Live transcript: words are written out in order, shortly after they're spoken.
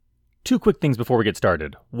Two quick things before we get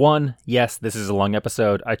started. One, yes, this is a long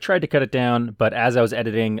episode. I tried to cut it down, but as I was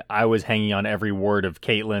editing, I was hanging on every word of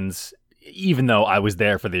Caitlin's, even though I was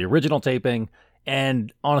there for the original taping.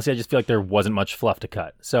 And honestly, I just feel like there wasn't much fluff to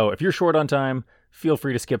cut. So if you're short on time, feel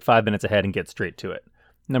free to skip 5 minutes ahead and get straight to it.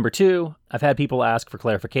 Number two, I've had people ask for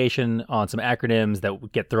clarification on some acronyms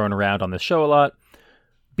that get thrown around on this show a lot.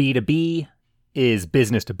 B2B is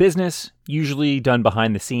business to business, usually done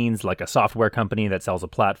behind the scenes like a software company that sells a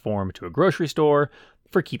platform to a grocery store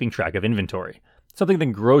for keeping track of inventory. Something the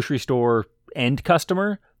grocery store end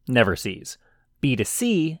customer never sees.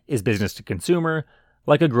 B2C is business to consumer,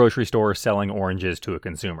 like a grocery store selling oranges to a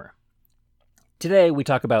consumer. Today, we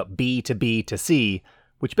talk about B2B2C,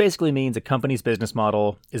 which basically means a company's business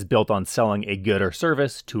model is built on selling a good or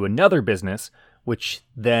service to another business, which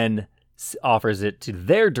then offers it to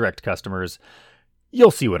their direct customers.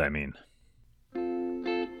 You'll see what I mean.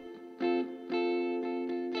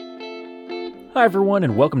 Hi everyone,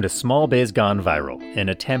 and welcome to Small Biz Gone Viral, an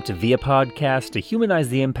attempt via podcast to humanize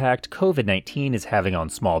the impact COVID-19 is having on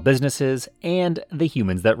small businesses and the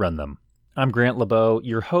humans that run them. I'm Grant LeBeau,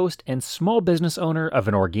 your host and small business owner of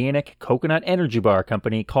an organic coconut energy bar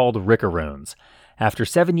company called Rickaroons. After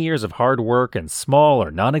 7 years of hard work and small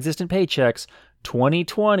or non-existent paychecks,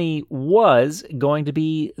 2020 was going to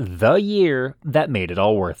be the year that made it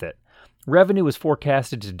all worth it. Revenue was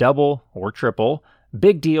forecasted to double or triple,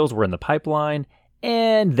 big deals were in the pipeline,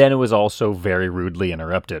 and then it was also very rudely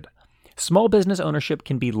interrupted. Small business ownership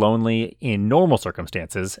can be lonely in normal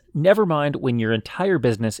circumstances, never mind when your entire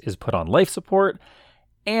business is put on life support,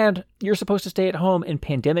 and you're supposed to stay at home in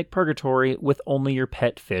pandemic purgatory with only your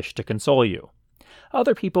pet fish to console you.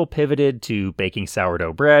 Other people pivoted to baking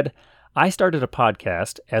sourdough bread. I started a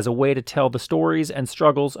podcast as a way to tell the stories and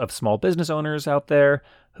struggles of small business owners out there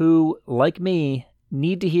who, like me,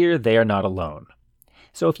 need to hear they are not alone.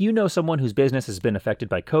 So if you know someone whose business has been affected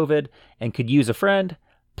by COVID and could use a friend,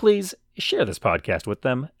 please share this podcast with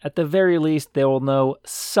them. At the very least, they will know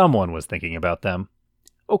someone was thinking about them.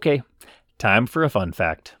 Okay, time for a fun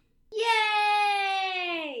fact. Yay!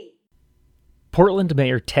 Portland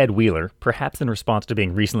Mayor Ted Wheeler, perhaps in response to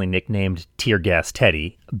being recently nicknamed Tear Gas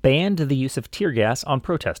Teddy, banned the use of tear gas on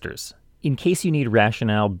protesters. In case you need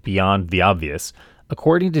rationale beyond the obvious,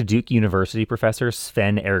 according to Duke University professor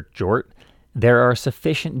Sven-Eric Jort, there are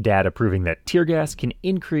sufficient data proving that tear gas can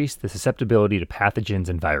increase the susceptibility to pathogens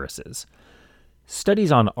and viruses.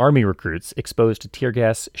 Studies on Army recruits exposed to tear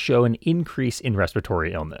gas show an increase in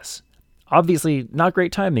respiratory illness. Obviously, not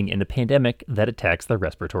great timing in a pandemic that attacks the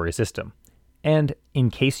respiratory system. And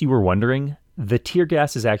in case you were wondering, the tear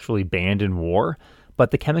gas is actually banned in war,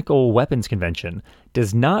 but the Chemical Weapons Convention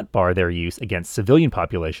does not bar their use against civilian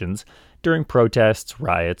populations during protests,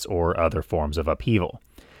 riots, or other forms of upheaval.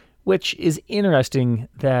 Which is interesting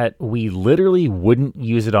that we literally wouldn't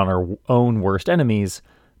use it on our own worst enemies,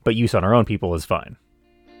 but use on our own people is fine.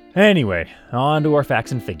 Anyway, on to our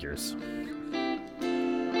facts and figures.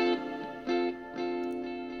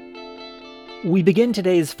 We begin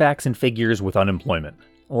today's facts and figures with unemployment.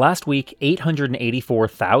 Last week,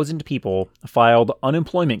 884,000 people filed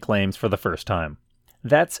unemployment claims for the first time.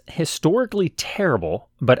 That's historically terrible,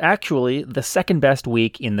 but actually the second best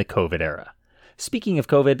week in the COVID era. Speaking of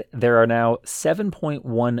COVID, there are now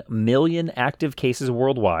 7.1 million active cases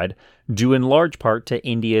worldwide, due in large part to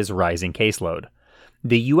India's rising caseload.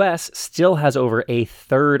 The US still has over a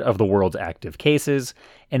third of the world's active cases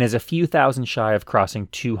and is a few thousand shy of crossing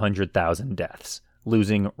 200,000 deaths,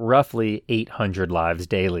 losing roughly 800 lives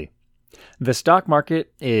daily. The stock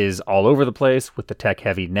market is all over the place, with the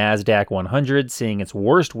tech-heavy NASDAQ 100 seeing its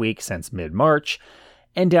worst week since mid-March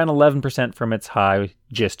and down 11% from its high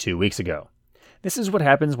just 2 weeks ago. This is what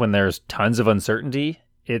happens when there's tons of uncertainty.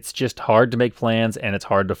 It's just hard to make plans and it's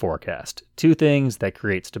hard to forecast. Two things that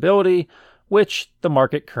create stability, which the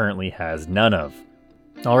market currently has none of.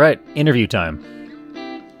 All right, interview time.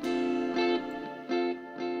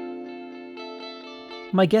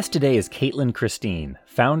 My guest today is Caitlin Christine,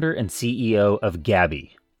 founder and CEO of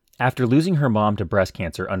Gabby. After losing her mom to breast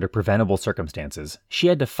cancer under preventable circumstances, she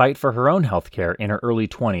had to fight for her own healthcare in her early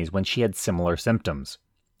 20s when she had similar symptoms.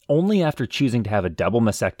 Only after choosing to have a double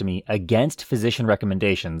mastectomy against physician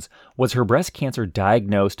recommendations was her breast cancer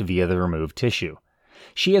diagnosed via the removed tissue.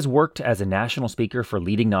 She has worked as a national speaker for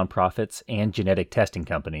leading nonprofits and genetic testing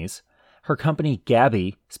companies. Her company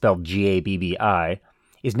Gabby, spelled Gabbi,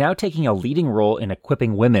 is now taking a leading role in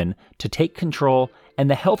equipping women to take control and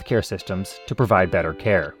the healthcare systems to provide better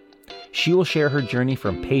care. She will share her journey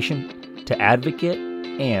from patient to advocate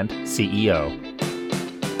and CEO.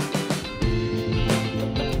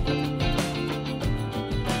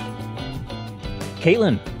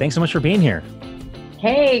 Caitlin, thanks so much for being here.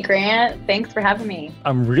 Hey, Grant. Thanks for having me.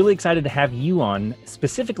 I'm really excited to have you on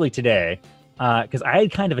specifically today because I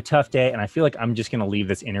had kind of a tough day, and I feel like I'm just going to leave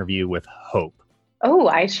this interview with hope. Oh,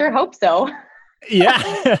 I sure hope so.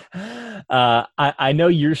 Yeah. I know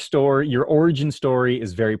your story, your origin story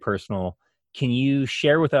is very personal. Can you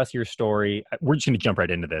share with us your story? We're just going to jump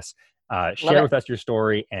right into this. Love Share it. with us your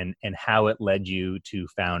story and how it led you to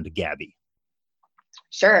found Gabby.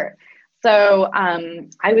 Sure. So,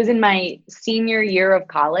 I was in my senior year of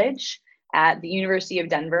college at the University of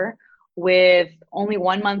Denver with only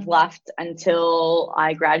 1 month left until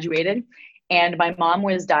I graduated. And my mom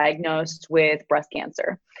was diagnosed with breast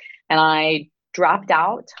cancer. And I dropped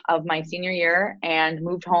out of my senior year and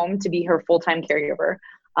moved home to be her full time caregiver.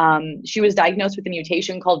 She was diagnosed with a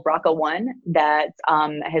mutation called BRCA1 that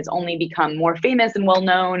has only become more famous and well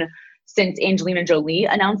known since Angelina Jolie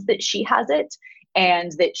announced that she has it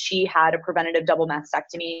and that she had a preventative double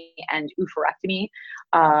mastectomy and oophorectomy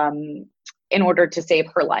in order to save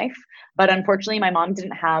her life. But unfortunately, my mom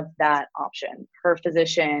didn't have that option. Her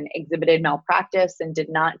physician exhibited malpractice and did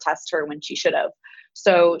not test her when she should have.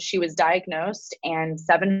 So she was diagnosed, and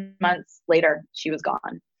 7 months later, she was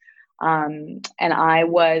gone. And I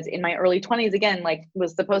was in my early 20s again, like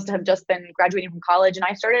was supposed to have just been graduating from college, and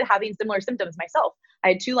I started having similar symptoms myself. I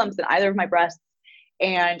had 2 lumps in either of my breasts.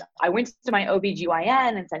 And I went to my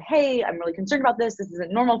OBGYN and said, hey, I'm really concerned about this. This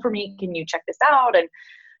isn't normal for me. Can you check this out? And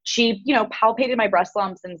she, palpated my breast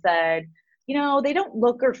lumps and said, they don't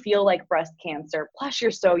look or feel like breast cancer. Plus, you're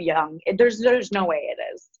so young. There's no way it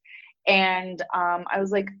is. And I was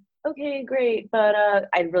like, okay, great. But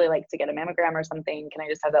I'd really like to get a mammogram or something. Can I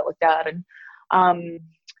just have that looked at? And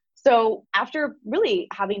so after really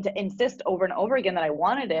having to insist over and over again that I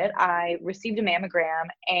wanted it, I received a mammogram,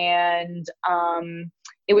 and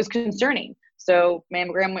it was concerning. So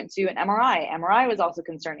mammogram went to an MRI. MRI was also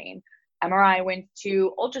concerning. MRI went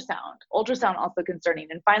to ultrasound. Ultrasound also concerning.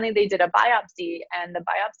 And finally they did a biopsy, and the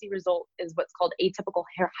biopsy result is what's called atypical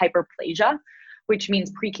hyperplasia, which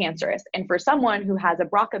means precancerous. And for someone who has a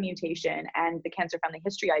BRCA mutation and the cancer family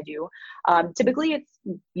history I do, typically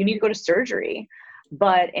you need to go to surgery.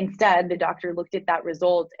 But instead, the doctor looked at that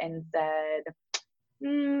result and said,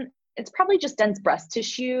 it's probably just dense breast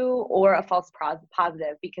tissue or a false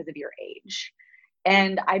positive because of your age.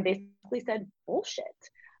 And I basically said, bullshit.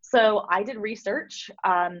 So I did research,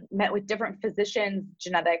 met with different physicians,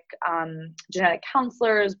 genetic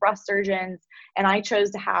counselors, breast surgeons, and I chose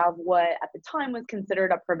to have what at the time was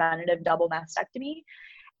considered a preventative double mastectomy.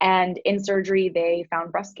 And in surgery, they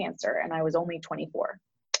found breast cancer, and I was only 24.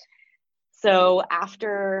 So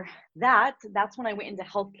after that's when I went into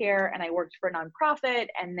healthcare, and I worked for a nonprofit,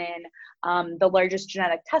 and then the largest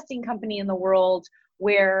genetic testing company in the world,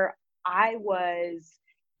 where I was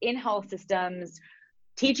in health systems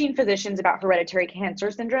teaching physicians about hereditary cancer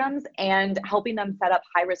syndromes and helping them set up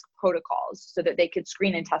high-risk protocols so that they could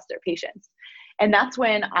screen and test their patients. And that's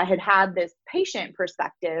when I had this patient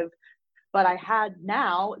perspective, but I had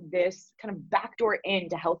now this kind of backdoor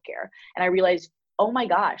into healthcare. And I realized, oh my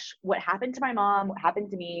gosh, what happened to my mom, what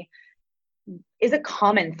happened to me is a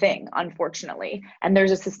common thing, unfortunately, and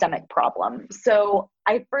there's a systemic problem. So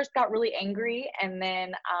I first got really angry, and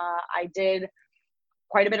then I did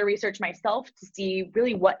quite a bit of research myself to see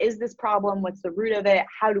really what is this problem, what's the root of it,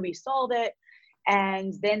 how do we solve it,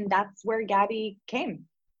 and then that's where Gabby came.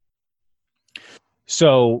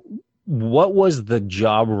 So what was the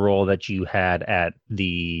job role that you had at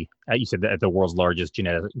you said at the world's largest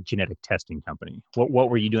genetic testing company? What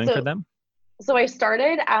were you doing for them? So I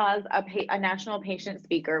started as a national patient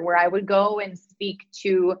speaker, where I would go and speak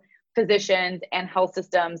to physicians and health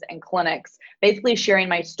systems and clinics, basically sharing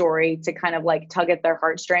my story to kind of like tug at their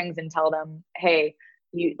heartstrings and tell them, hey,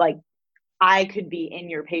 I could be in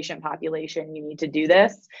your patient population. You need to do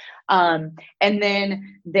this. And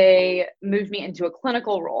then they moved me into a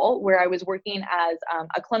clinical role where I was working as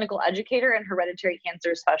a clinical educator and hereditary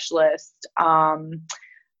cancer specialist. And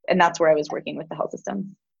that's where I was working with the health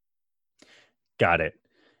system. Got it.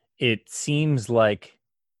 It seems like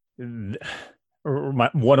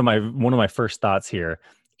one of my first thoughts here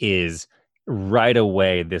is right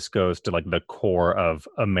away this goes to like the core of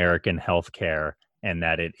American healthcare, and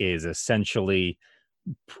that it is essentially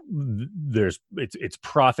it's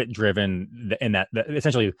profit driven, and that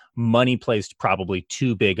essentially money placed probably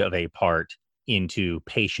too big of a part into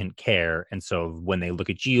patient care. And so when they look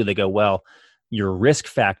at you, they go, well, your risk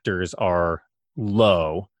factors are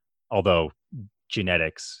low, although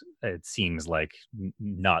genetics, it seems like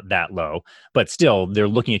not that low, but still they're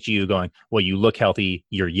looking at you going, well, you look healthy,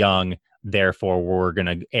 you're young, therefore we're going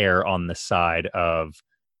to err on the side of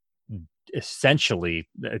essentially,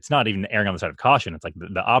 it's not even erring on the side of caution. It's like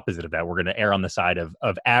the opposite of that. We're going to err on the side of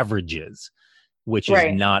averages, which is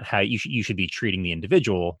Right. not how you should be treating the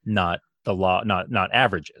individual, not the law, not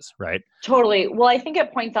averages, right? Totally. Well, I think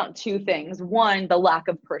it points out two things. One, the lack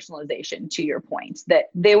of personalization, to your point, that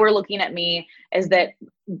they were looking at me as that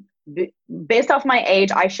based off my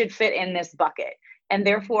age, I should fit in this bucket. And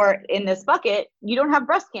therefore, in this bucket, you don't have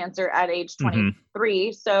breast cancer at age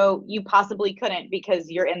 23, so you possibly couldn't because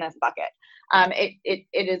you're in this bucket. It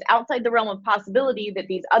is outside the realm of possibility that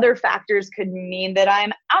these other factors could mean that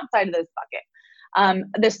I'm outside of this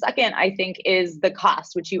bucket. The second, I think, is the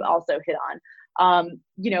cost, which you also hit on.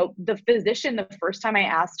 The physician, the first time I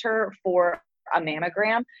asked her for a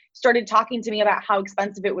mammogram, started talking to me about how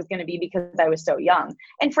expensive it was going to be because I was so young.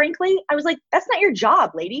 And frankly, I was like, that's not your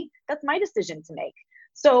job, lady. That's my decision to make.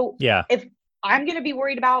 So Yeah. if I'm going to be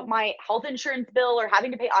worried about my health insurance bill or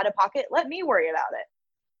having to pay out of pocket, let me worry about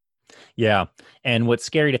it. Yeah. And what's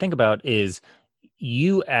scary to think about is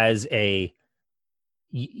you as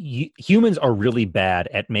humans are really bad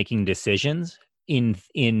at making decisions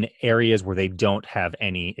in areas where they don't have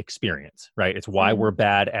any experience, right? It's why we're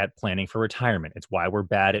bad at planning for retirement. It's why we're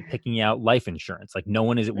bad at picking out life insurance. Like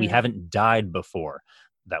we haven't died before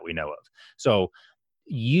that we know of. So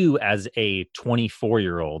you as a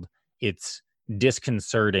 24-year-old, it's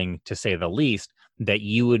disconcerting to say the least that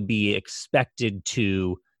you would be expected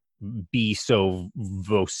to be so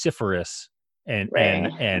vociferous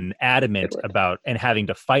and adamant about and having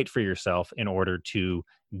to fight for yourself in order to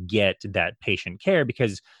get that patient care.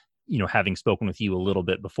 Because, having spoken with you a little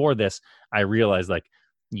bit before this, I realized like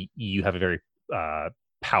you have a very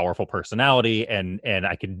powerful personality, and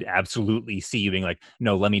I could absolutely see you being like,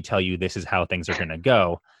 no, let me tell you, this is how things are going to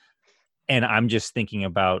go. And I'm just thinking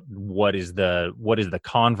about what is the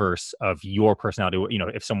converse of your personality.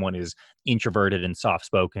 If someone is introverted and soft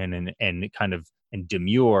spoken and kind of and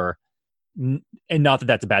demure, and not that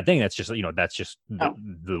that's a bad thing. That's just, that's just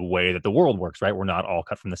the way that the world works, right? We're not all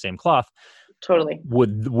cut from the same cloth. Totally.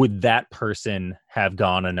 Would that person have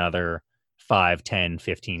gone another 5, 10,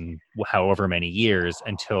 15, however many years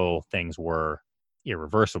until things were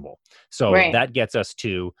irreversible? So that gets us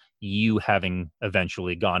to you having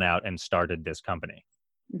eventually gone out and started this company,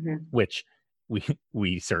 which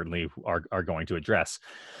we certainly are going to address.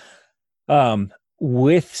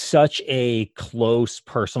 With such a close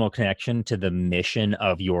personal connection to the mission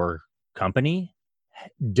of your company,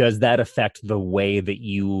 does that affect the way that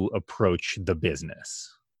you approach the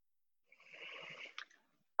business?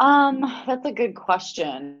 That's a good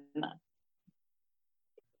question.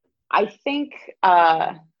 I think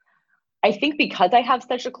because I have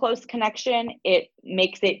such a close connection, it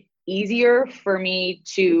makes it easier for me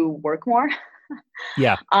to work more.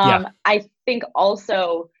 Yeah. I think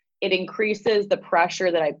also it increases the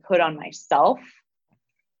pressure that I put on myself.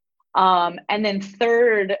 And then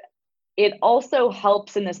third, it also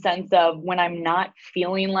helps in the sense of when I'm not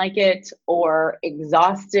feeling like it or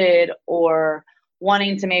exhausted or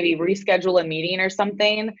wanting to maybe reschedule a meeting or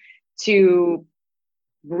something, to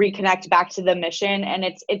reconnect back to the mission. And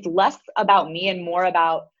it's less about me and more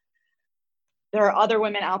about there are other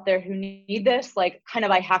women out there who need this, like kind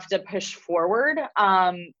of I have to push forward.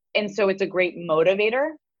 And so it's a great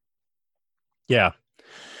motivator. Yeah.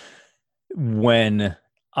 When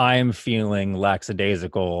I'm feeling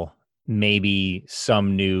lackadaisical, maybe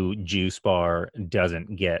some new juice bar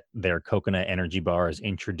doesn't get their coconut energy bars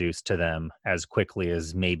introduced to them as quickly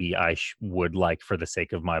as maybe I would like for the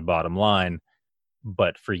sake of my bottom line.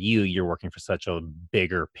 But for you, you're working for such a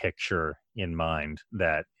bigger picture in mind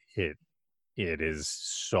that it is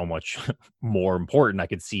so much more important. I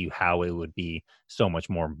could see how it would be so much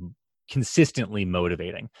more consistently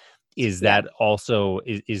motivating. Is that also,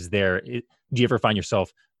 is there, do you ever find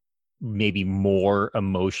yourself maybe more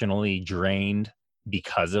emotionally drained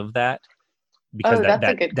because of that? Because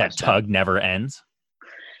that tug never ends?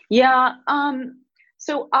 Yeah.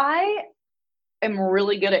 So I am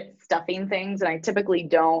really good at stuffing things, and I typically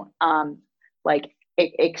don't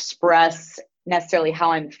express necessarily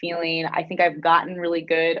how I'm feeling. I think I've gotten really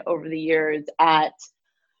good over the years at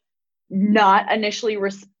not initially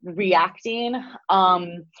reacting.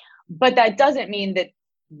 But that doesn't mean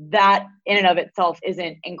that in and of itself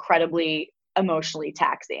isn't incredibly emotionally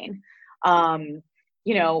taxing.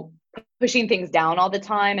 Pushing things down all the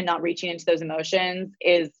time and not reaching into those emotions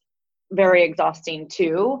is very exhausting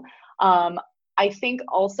too. I think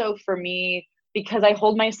also for me, because I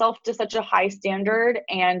hold myself to such a high standard,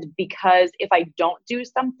 and because if I don't do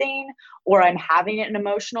something or I'm having an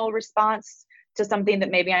emotional response to something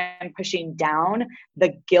that maybe I'm pushing down,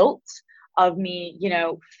 the guilt of me,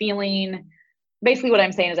 feeling basically what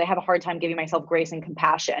I'm saying is I have a hard time giving myself grace and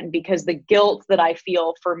compassion, because the guilt that I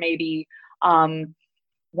feel for maybe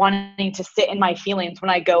wanting to sit in my feelings when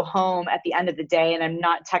I go home at the end of the day and I'm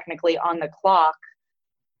not technically on the clock,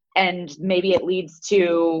 and maybe it leads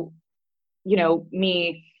to,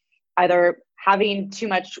 me either having too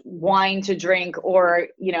much wine to drink, or,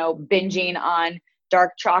 binging on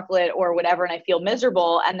dark chocolate or whatever, and I feel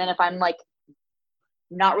miserable. And then if I'm like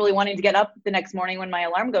not really wanting to get up the next morning when my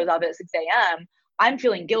alarm goes off at 6 a.m., I'm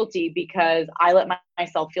feeling guilty because I let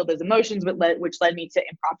myself feel those emotions, which led me to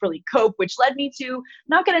improperly cope, which led me to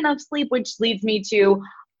not get enough sleep, which leads me to,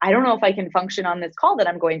 I don't know if I can function on this call that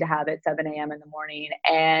I'm going to have at 7 a.m. in the morning.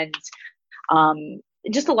 And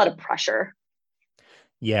just a lot of pressure.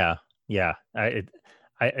 Yeah. Yeah.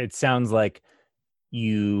 It sounds like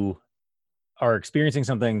you are experiencing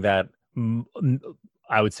something that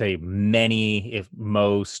I would say many, if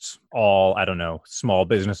most, all, I don't know, small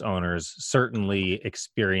business owners certainly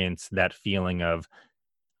experience that feeling of,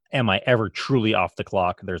 am I ever truly off the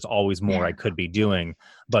clock? There's always more I could be doing.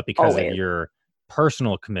 But because of your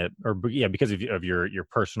personal because of your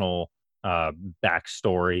personal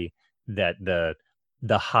backstory, that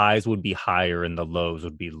the highs would be higher and the lows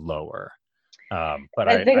would be lower. But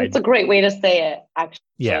I think it's a great way to say it, actually.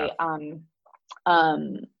 Yeah.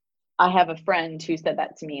 I have a friend who said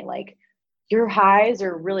that to me, like, your highs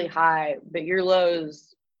are really high, but your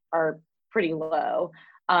lows are pretty low.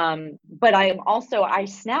 But I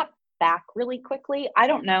snap back really quickly. I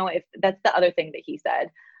don't know if that's the other thing that he said.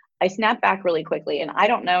 I snap back really quickly, and I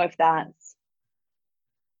don't know if that's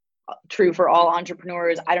true for all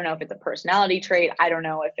entrepreneurs. I don't know if it's a personality trait. I don't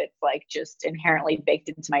know if it's like just inherently baked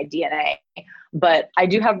into my DNA, but I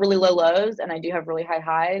do have really low lows and I do have really high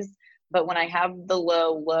highs. But when I have the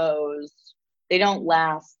low lows, they don't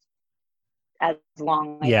last as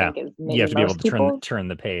long, I think, as maybe you have to be able to turn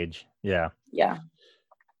the page. Yeah. Yeah.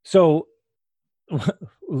 So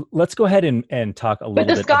let's go ahead and talk a little bit about...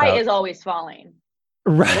 But the sky is always falling.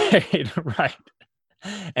 Right, right.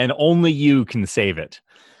 And only you can save it.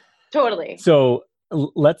 Totally. So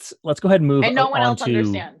let's go ahead and move on to... And no one else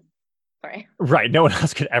understands. Sorry. Right. No one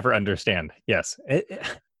else could ever understand. Yes.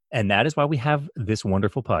 And that is why we have this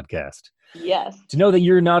wonderful podcast. Yes. To know that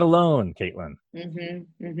you're not alone, Caitlin.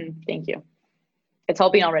 Mm-hmm. Mm-hmm. Thank you. It's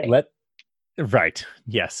helping already. Right.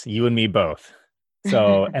 Yes. You and me both.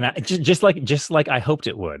 So, and I just like I hoped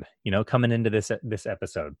it would, coming into this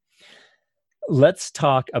episode. Let's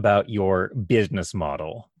talk about your business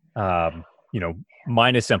model.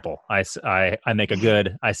 Mine is simple. I make a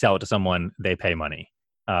good, I sell it to someone, they pay money.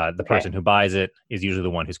 The person who buys it is usually the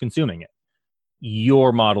one who's consuming it.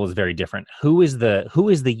 Your model is very different. Who is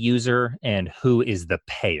the user and who is the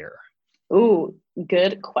payer? Ooh,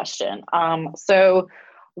 good question. So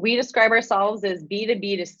we describe ourselves as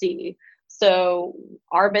B2B2C. So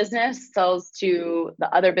our business sells to the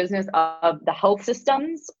other business of the health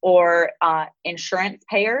systems or insurance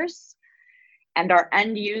payers, and our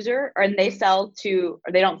end user, and they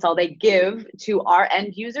give to our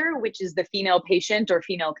end user, which is the female patient or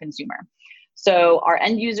female consumer. So our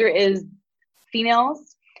end user is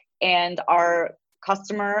females, and our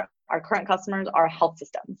current customers are health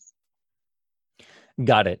systems.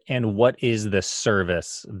 Got it. And what is the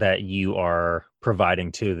service that you are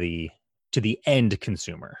providing to the end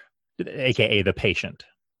consumer, aka the patient?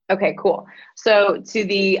 Okay, cool. So to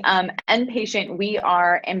the end patient, we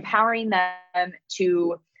are empowering them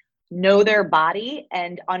to know their body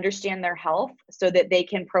and understand their health so that they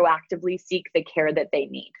can proactively seek the care that they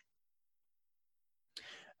need.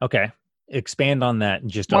 Okay. Expand on that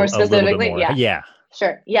just more a little bit more. Yeah.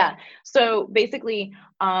 Sure. Yeah. So basically,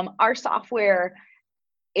 our software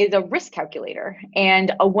is a risk calculator,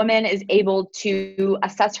 and a woman is able to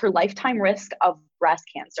assess her lifetime risk of breast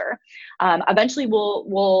cancer. Eventually,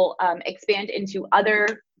 we'll expand into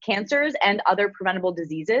other cancers and other preventable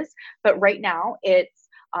diseases. But right now, it's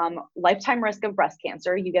lifetime risk of breast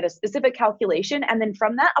cancer. You get a specific calculation, and then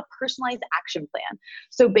from that, a personalized action plan.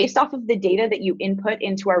 So based off of the data that you input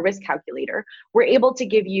into our risk calculator, we're able to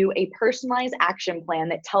give you a personalized action plan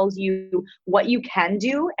that tells you what you can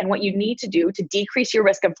do and what you need to do to decrease your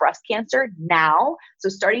risk of breast cancer now, so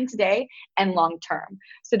starting today, and long term.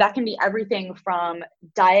 So that can be everything from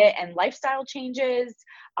diet and lifestyle changes.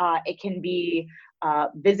 It can be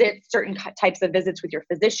certain types of visits with your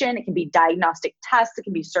physician. It can be diagnostic tests. It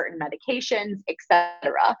can be certain medications,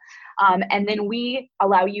 etc. And then we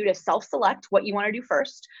allow you to self-select what you want to do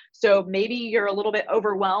first. So maybe you're a little bit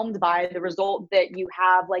overwhelmed by the result that you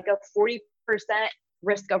have like a 40%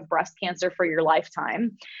 risk of breast cancer for your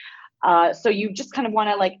lifetime. So you just kind of want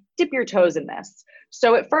to like dip your toes in this.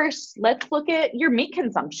 So at first, let's look at your meat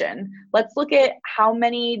consumption. Let's look at how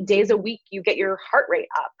many days a week you get your heart rate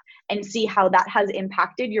up and see how that has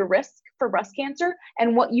impacted your risk for breast cancer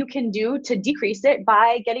and what you can do to decrease it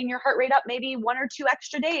by getting your heart rate up maybe 1 or 2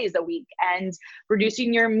 extra days a week and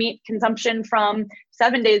reducing your meat consumption from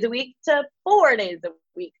 7 days a week to 4 days a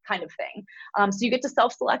week kind of thing. So you get to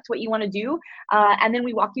self-select what you want to do. And then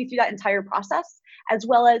we walk you through that entire process, as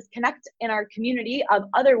well as connect in our community of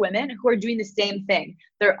other women who are doing the same thing.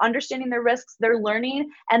 They're understanding their risks, they're learning,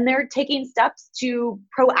 and they're taking steps to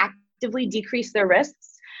proactively decrease their risks.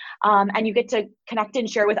 And you get to connect and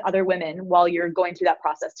share with other women while you're going through that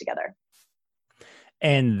process together.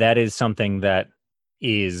 And that is something that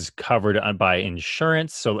is covered by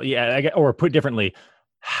insurance. So yeah, or put differently,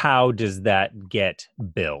 how does that get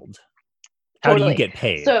billed? How do you get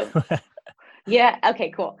paid? So yeah,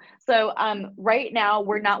 okay, cool. So right now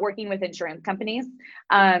we're not working with insurance companies,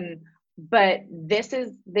 but this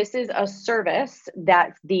is a service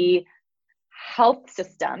that the health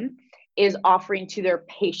system is offering to their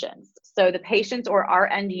patients. So the patients or our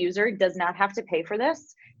end user does not have to pay for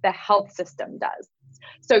this. The health system does.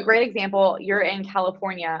 So great example, you're in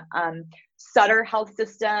California, Sutter Health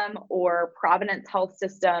System or Providence Health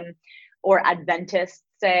System or Adventist,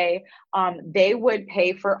 say, they would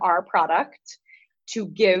pay for our product to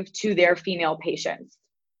give to their female patients.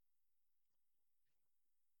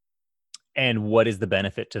 And what is the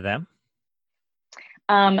benefit to them?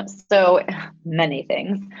 So many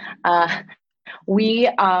things. We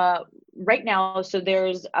right now, so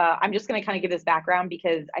there's, I'm just going to kind of give this background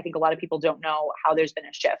because I think a lot of people don't know how there's been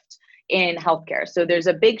a shift in healthcare. So there's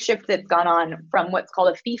a big shift that's gone on from what's called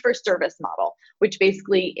a fee-for-service model, which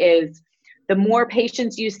basically is the more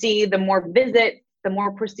patients you see, the more visits, the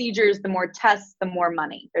more procedures, the more tests, the more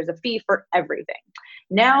money. There's a fee for everything.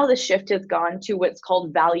 Now the shift has gone to what's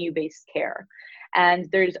called value-based care. And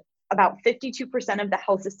there's about 52% of the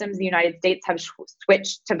health systems in the United States have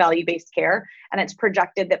switched to value-based care. And it's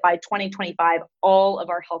projected that by 2025, all of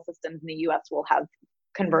our health systems in the US will have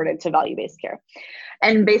converted to value-based care.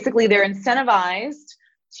 And basically they're incentivized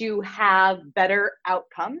to have better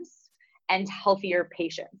outcomes and healthier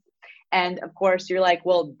patients. And of course you're like,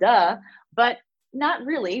 well, duh, but not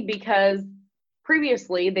really, because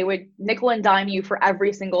previously they would nickel and dime you for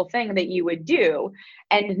every single thing that you would do.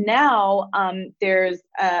 And now there's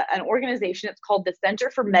an organization, it's called the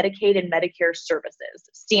Center for Medicaid and Medicare Services,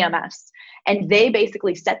 CMS. And they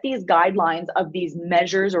basically set these guidelines of these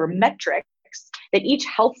measures or metrics that each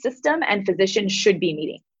health system and physician should be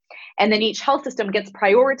meeting. And then each health system gets to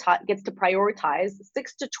prioritize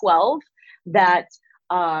 6 to 12 that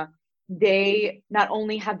they not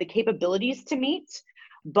only have the capabilities to meet,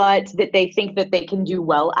 but that they think that they can do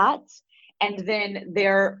well at. And then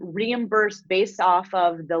they're reimbursed based off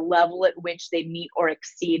of the level at which they meet or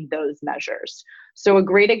exceed those measures. So a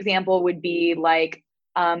great example would be like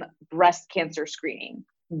breast cancer screening.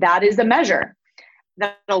 That is a measure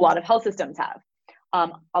that a lot of health systems have.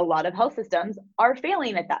 A lot of health systems are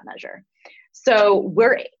failing at that measure. So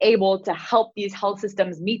we're able to help these health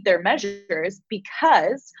systems meet their measures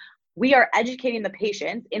because we are educating the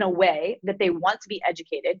patients in a way that they want to be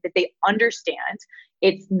educated, that they understand.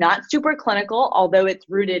 It's not super clinical, although it's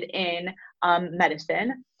rooted in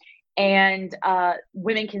medicine. And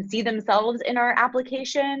women can see themselves in our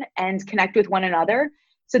application and connect with one another.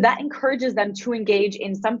 So that encourages them to engage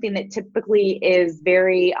in something that typically is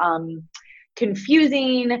very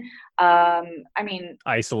confusing.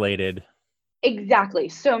 Isolated. Exactly.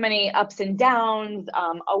 So many ups and downs,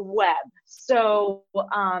 a web. So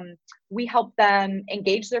we help them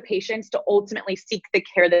engage their patients to ultimately seek the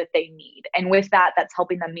care that they need. And with that, that's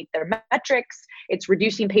helping them meet their metrics. It's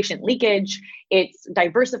reducing patient leakage. It's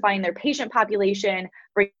diversifying their patient population,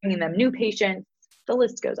 bringing them new patients. The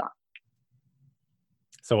list goes on.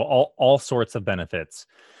 So all sorts of benefits.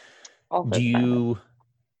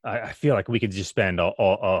 I feel like we could just spend a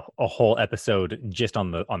whole episode just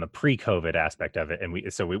on the pre-COVID aspect of it, and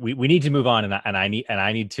we need to move on, and I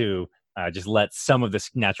need to just let some of this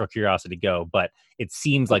natural curiosity go. But it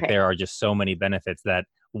seems like there are just so many benefits that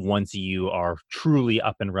once you are truly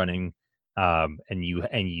up and running,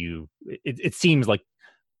 it seems like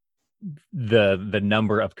the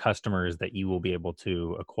number of customers that you will be able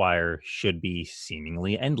to acquire should be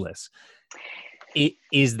seemingly endless.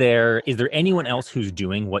 Is there anyone else who's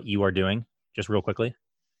doing what you are doing? Just real quickly.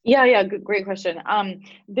 Yeah, great question.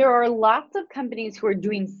 There are lots of companies who are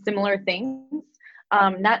doing similar things.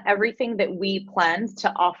 Not everything that we planned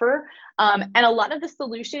to offer. And a lot of the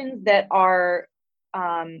solutions that are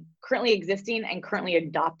currently existing and currently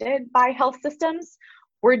adopted by health systems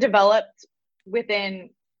were developed within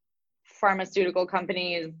pharmaceutical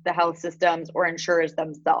companies, the health systems, or insurers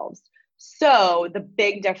themselves. So the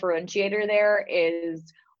big differentiator there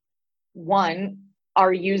is, one,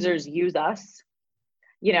 our users use us.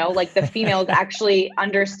 Like the females actually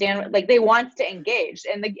understand, like they want to engage.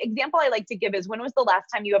 And the example I like to give is, when was the last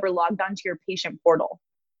time you ever logged onto your patient portal?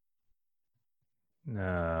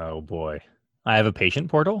 Oh boy. I have a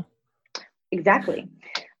patient portal? Exactly.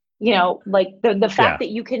 Like the fact Yeah. that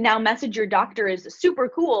you can now message your doctor is super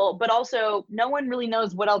cool, but also no one really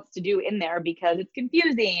knows what else to do in there because it's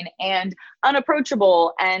confusing and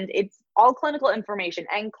unapproachable, and it's all clinical information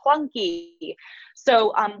and clunky.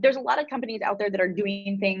 So there's a lot of companies out there that are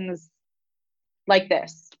doing things like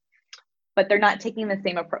this, but they're not taking the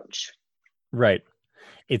same approach. Right.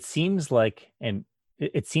 It seems like, and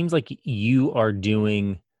it seems like you are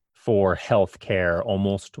doing for healthcare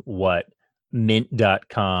almost what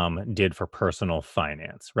Mint.com did for personal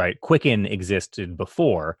finance, right? Quicken existed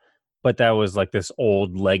before, but that was like this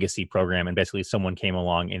old legacy program. And basically someone came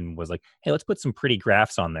along and was like, hey, let's put some pretty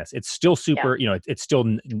graphs on this. It's still Yeah. super, it's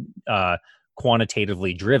still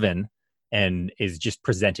quantitatively driven and is just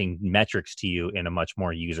presenting metrics to you in a much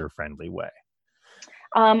more user-friendly way.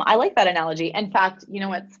 I like that analogy. In fact,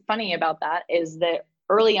 what's funny about that is that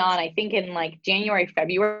early on, I think in like January,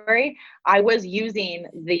 February, I was using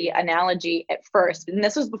the analogy at first, and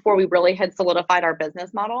this was before we really had solidified our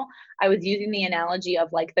business model. I was using the analogy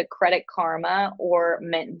of like the Credit Karma or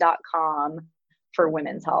Mint.com for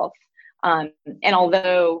women's health. And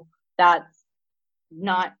although that's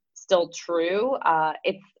not still true,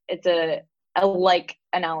 it's a like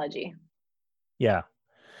analogy. Yeah.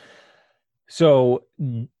 So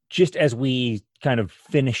just as we kind of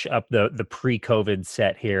finish up the pre-COVID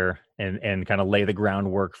set here and kind of lay the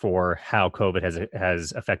groundwork for how COVID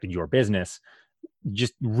has affected your business,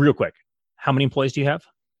 just real quick, how many employees do you have?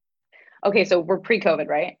 Okay, so we're pre-COVID,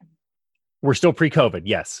 right? We're still pre-COVID,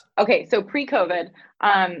 yes. Okay, so pre-COVID,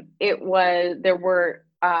 it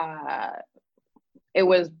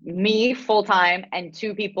was me full-time and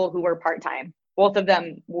two people who were part-time, both of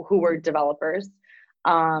them who were developers.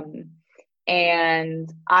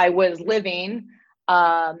 And I was living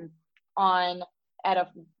at a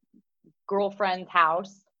girlfriend's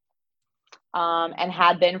house, and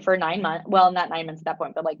had been for 9 months. Well, not 9 months at that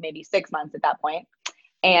point, but like maybe 6 months at that point.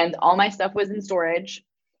 And all my stuff was in storage,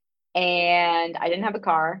 and I didn't have a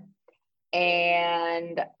car.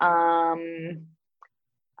 And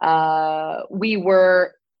we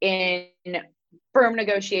were in firm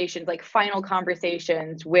negotiations, like final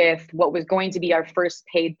conversations with what was going to be our first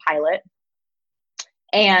paid pilot.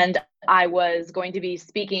 And I was going to be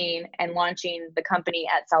speaking and launching the company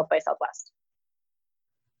at South by Southwest.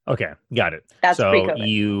 Okay, got it. That's so pre-COVID.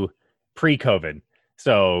 you pre-COVID.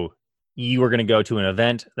 So you were going to go to an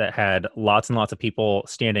event that had lots and lots of people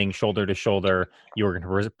standing shoulder to shoulder. You were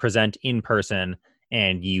going to present in person,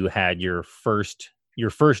 and you had your first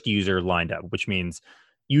user lined up, which means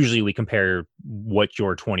usually we compare what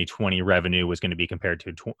your 2020 revenue was going to be compared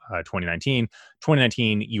to 2019.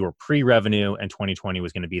 2019, you were pre-revenue, and 2020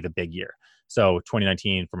 was going to be the big year. So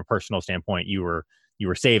 2019, from a personal standpoint, you were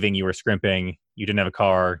saving, you were scrimping, you didn't have a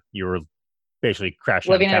car, you were basically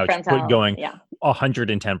crashing Living on in the a couch, friend's house. going Yeah.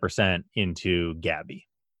 110% into Gabby.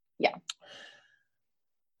 Yeah.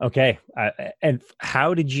 Okay. And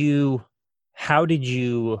how did you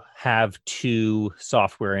have two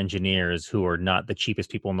software engineers who are not the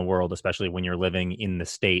cheapest people in the world, especially when you're living in the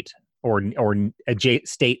state or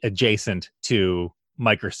state adjacent to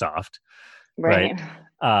Microsoft, right?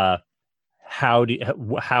 How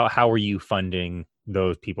are you funding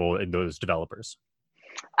those people, those developers?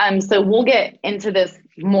 So we'll get into this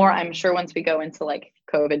more, I'm sure, once we go into like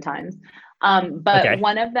COVID times. But Okay.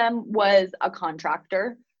 one of them was a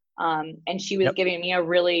contractor, and she was giving me a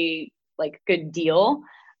really like good deal.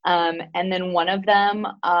 And then one of them,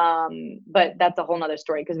 but that's a whole nother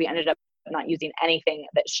story because we ended up not using anything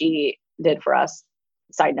that she did for us.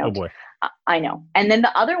 Side note. Oh boy. I know. And then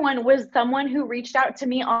the other one was someone who reached out to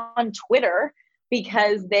me on Twitter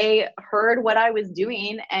because they heard what I was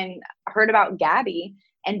doing and heard about Gabby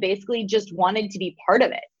and basically just wanted to be part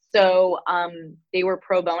of it. So they were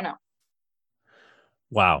pro bono.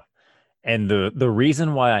 Wow. And the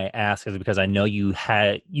reason why I ask is because I know you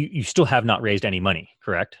still have not raised any money,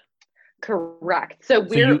 correct? Correct. So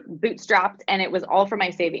we're bootstrapped, and it was all from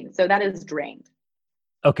my savings. So that is drained.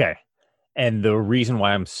 Okay. And the reason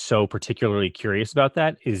why I'm so particularly curious about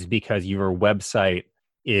that is because your website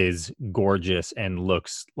is gorgeous and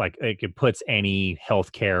looks like it puts any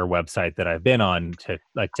healthcare website that I've been on to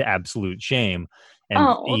absolute shame. And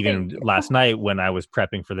Oh, well, even thank you. last night when I was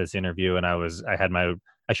prepping for this interview and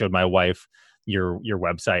I showed my wife your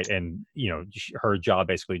website, and her job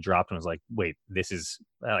basically dropped and was like, wait, this is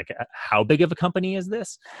like, how big of a company is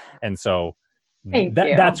this? And so Thank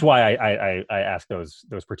that's you. why I asked those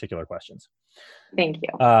particular questions. Thank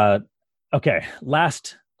you. Okay,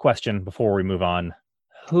 last question before we move on. Okay.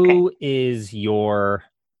 Who is your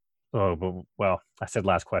well, I said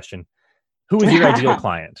last question. Who is your ideal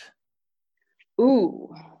client?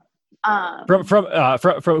 Ooh. From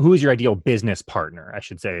who is your ideal business partner, I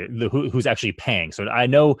should say, who's actually paying? So I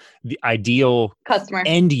know the ideal Customer.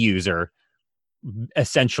 end user,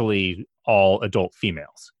 essentially all adult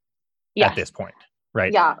females at Yes. this point,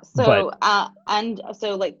 right? Yeah. So, But and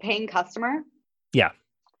so like paying customer, yeah,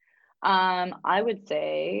 I would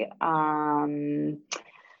say,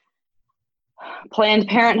 Planned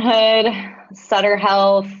Parenthood, Sutter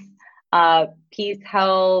Health, Peace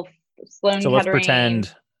Health, Sloan so let's Kettering,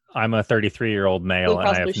 pretend I'm a 33-year-old Blue male and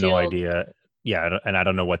I Cross Blue have no Shield. idea. Yeah, and I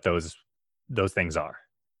don't know what those things are.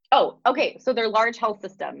 Oh, okay. So they're large health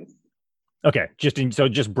systems. Okay,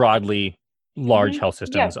 just broadly, large health Yeah.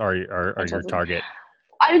 systems are your target.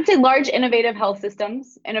 I would say large innovative health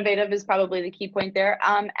systems. Innovative is probably the key point there.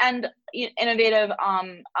 And innovative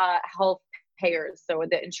health payers, so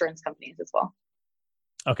the insurance companies as well.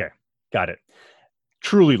 Okay, got it.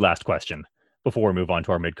 Truly last question before we move on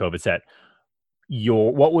to our mid-COVID set.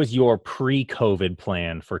 What was your pre-COVID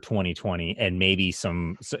plan for 2020, and maybe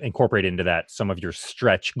incorporate into that some of your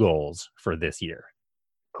stretch goals for this year?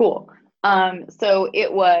 Cool. So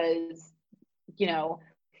it was,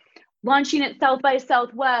 launching at South by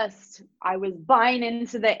Southwest. I was buying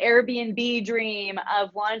into the Airbnb dream of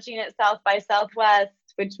launching at South by Southwest,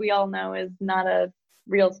 which we all know is not a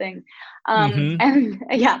real thing. And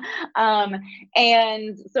yeah.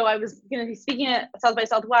 And so I was going to be speaking at South by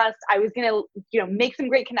Southwest. I was going to, make some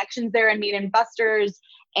great connections there and meet investors.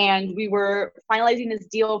 And we were finalizing this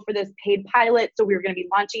deal for this paid pilot. So we were going to be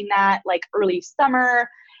launching that like early summer.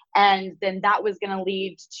 And then that was going to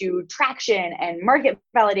lead to traction and market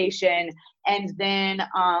validation. And then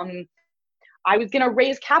I was going to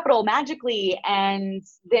raise capital magically and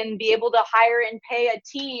then be able to hire and pay a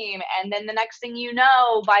team. And then the next thing you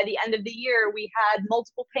know, by the end of the year, we had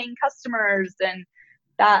multiple paying customers. And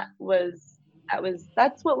that's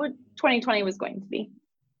what 2020 was going to be.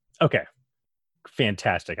 Okay.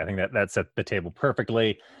 Fantastic. I think that set the table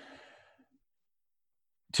perfectly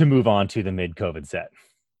to move on to the mid-COVID set.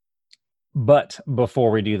 But before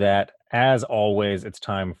we do that, as always, it's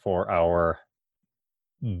time for our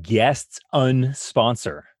guests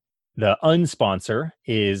unsponsor. The unsponsor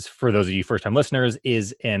is, for those of you first-time listeners,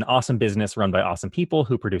 is an awesome business run by awesome people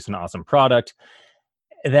who produce an awesome product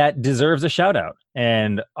that deserves a shout out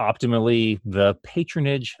and optimally the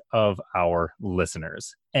patronage of our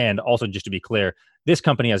listeners. And also, just to be clear, this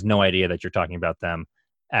company has no idea that you're talking about them,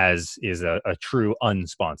 as is a true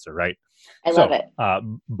unsponsor, right? I love it.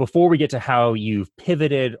 Before we get to how you've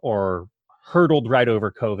pivoted or hurdled right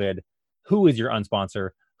over COVID, who is your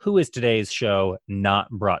unsponsor? Who is today's show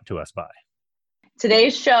not brought to us by?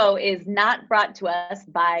 Today's show is not brought to us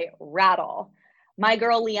by Rattle. My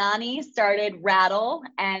girl Liani started Rattle,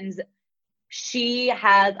 and she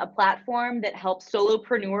has a platform that helps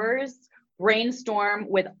solopreneurs brainstorm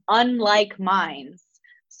with unlike minds.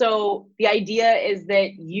 So the idea is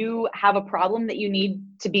that you have a problem that you need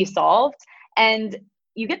to be solved, and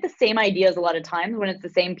you get the same ideas a lot of times when it's the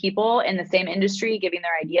same people in the same industry giving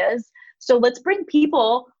their ideas. So let's bring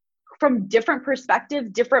people from different perspectives,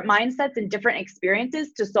 different mindsets, and different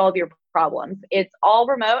experiences to solve your problems. It's all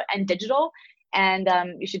remote and digital, and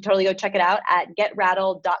you should totally go check it out at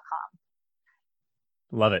getrattle.com.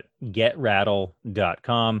 Love it.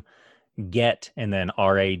 Getrattle.com. Get and then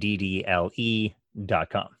RADDLE.com.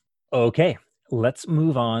 Okay, let's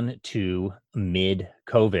move on to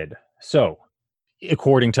mid-COVID. So,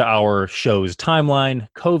 according to our show's timeline,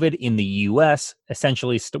 COVID in the US,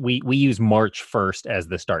 essentially, we use March 1st as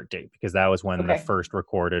the start date because that was when the first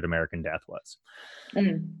recorded American death was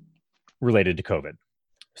related to COVID.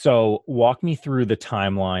 So walk me through the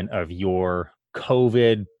timeline of your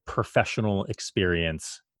COVID professional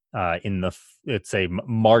experience in let's say,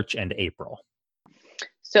 March and April.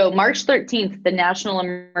 So March 13th, the national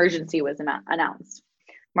emergency was announced.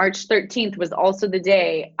 March 13th was also the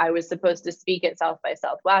day I was supposed to speak at South by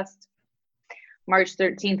Southwest. March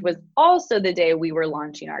 13th was also the day we were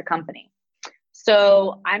launching our company.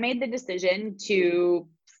 So I made the decision to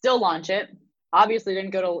still launch it. Obviously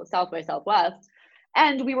didn't go to South by Southwest.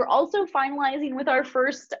 And we were also finalizing with our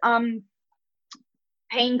first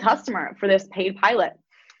paying customer for this paid pilot.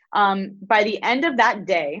 By the end of that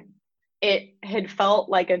day, it had felt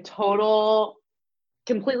like a total,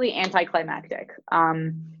 completely anticlimactic.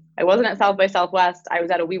 I wasn't at South by Southwest. I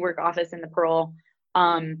was at a WeWork office in the Pearl.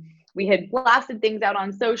 We had blasted things out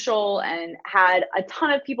on social and had a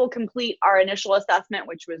ton of people complete our initial assessment,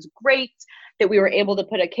 which was great that we were able to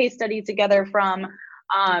put a case study together from.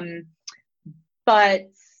 But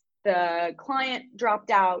the client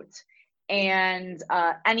dropped out, and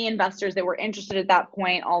any investors that were interested at that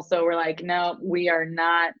point also were like, no, we are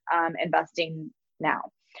not investing now.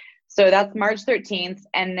 So that's March 13th.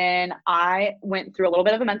 And then I went through a little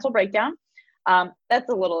bit of a mental breakdown. That's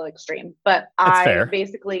a little extreme, but That's I fair.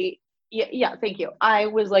 basically, yeah, thank you. I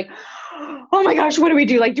was like, oh my gosh, what do we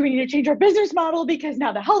do? Like, do we need to change our business model? Because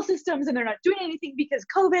now the health systems and they're not doing anything because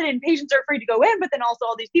COVID and patients are afraid to go in, but then also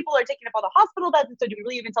all these people are taking up all the hospital beds. And so do we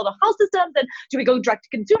really even tell the health systems? And do we go direct to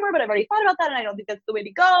consumer? But I've already thought about that and I don't think that's the way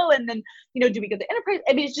to go. And then, do we go to enterprise?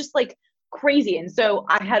 I mean, it's just like crazy. And so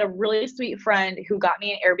I had a really sweet friend who got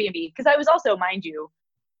me an Airbnb, because I was also, mind you,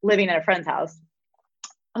 living at a friend's house,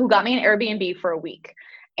 who got me an Airbnb for a week.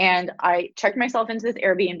 And I checked myself into this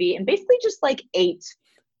Airbnb and basically just like ate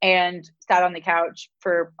and sat on the couch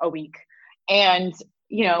for a week and,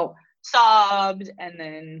 sobbed and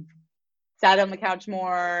then sat on the couch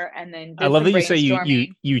more and then did I love some that you say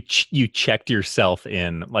brainstorming. you checked yourself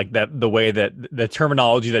in, like that, the way that the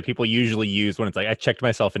terminology that people usually use when it's like I checked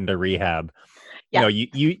myself into rehab. Yeah. You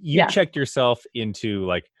Yeah. checked yourself into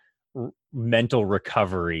like mental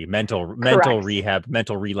recovery, mental Correct. rehab,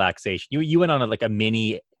 mental relaxation. You went on like a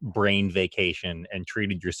mini brain vacation and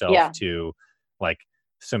treated yourself to like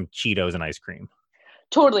some Cheetos and ice cream.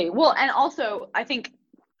 Totally. Well, and also I think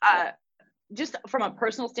just from a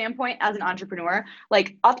personal standpoint as an entrepreneur,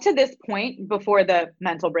 like up to this point before the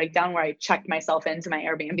mental breakdown where I checked myself into my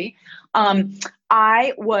Airbnb,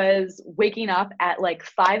 I was waking up at like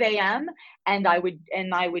 5 a.m. and I would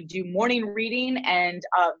do morning reading and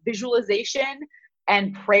visualization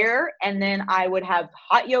and prayer. And then I would have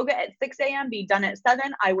hot yoga at 6 a.m., be done at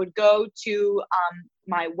 7. I would go to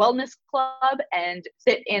my wellness club and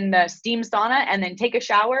sit in the steam sauna and then take a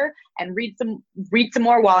shower and read some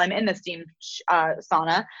more while I'm in the steam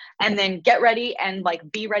sauna, and then get ready and like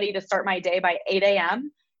be ready to start my day by 8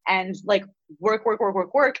 a.m. and like work.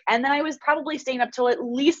 And then I was probably staying up till at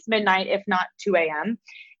least midnight, if not 2 a.m.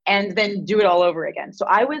 and then do it all over again. So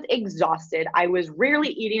I was exhausted. I was rarely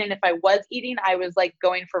eating. And if I was eating, I was like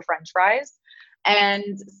going for French fries.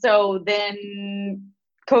 And so then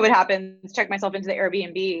COVID happens, checked myself into the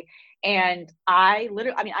Airbnb. And I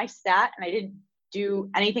sat and I didn't do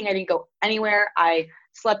anything. I didn't go anywhere. I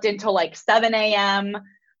slept until like 7 a.m.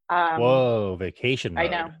 Whoa, vacation mode. I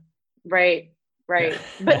know. Right.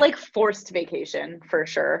 But like forced vacation for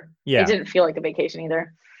sure. Yeah. It didn't feel like a vacation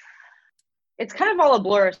either. It's kind of all a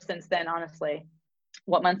blur since then, honestly.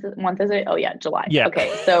 What month is it? Oh yeah, July. Yeah.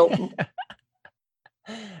 Okay, so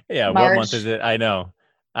yeah, March. What month is it? I know.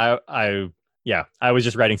 I was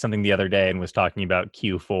just writing something the other day and was talking about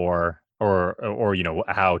Q4 or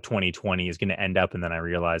how 2020 is going to end up, and then I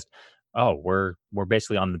realized, oh, we're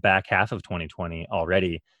basically on the back half of 2020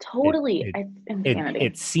 already. Totally.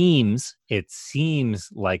 It seems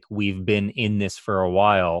like we've been in this for a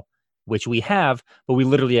while, which we have, but we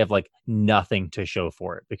literally have like nothing to show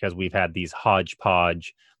for it because we've had these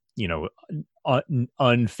hodgepodge,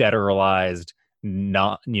 unfederalized,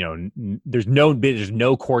 there's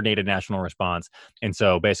no coordinated national response. And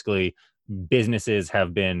so basically businesses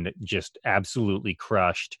have been just absolutely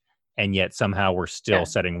crushed. And yet somehow we're still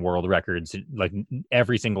setting world records. Like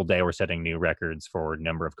every single day we're setting new records for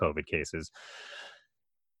number of COVID cases.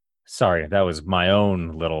 Sorry, that was my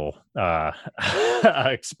own little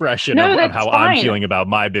expression of how I'm feeling about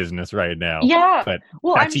my business right now. Yeah. But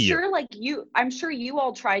well, I'm sure you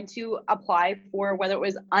all tried to apply for whether it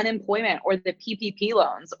was unemployment or the PPP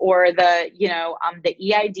loans or the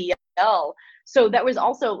EIDL. So that was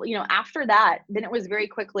also, after that, then it was very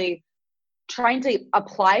quickly trying to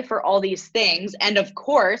apply for all these things. And of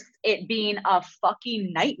course, it being a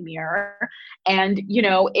fucking nightmare. And,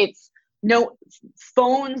 it's no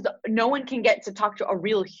phones, no one can get to talk to a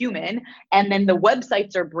real human. And then the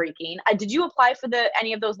websites are breaking. Did you apply for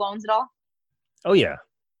any of those loans at all? Oh, yeah.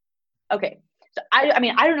 Okay. So I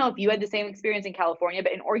don't know if you had the same experience in California,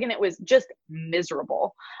 but in Oregon, it was just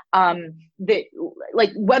miserable. The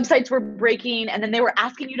like websites were breaking, and then they were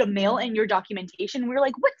asking you to mail in your documentation. We were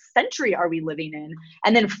like, what century are we living in?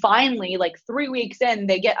 And then finally, like 3 weeks in,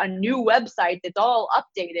 they get a new website that's all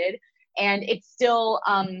updated, and it still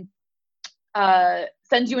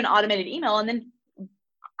sends you an automated email. And then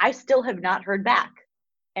I still have not heard back.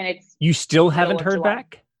 And you still haven't heard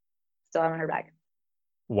back? Still haven't heard back.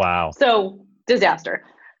 Wow. So disaster.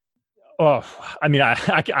 Oh, I mean,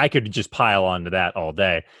 I could just pile on to that all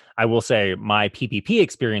day. I will say my PPP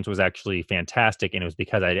experience was actually fantastic, and it was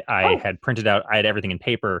because I Oh, had printed out, I had everything in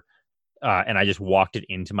paper, and I just walked it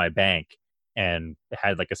into my bank and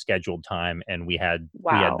had like a scheduled time, and we had the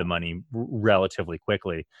wow. money relatively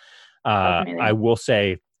quickly. That's I amazing. will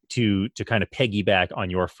say to kind of piggyback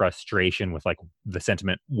on your frustration with like the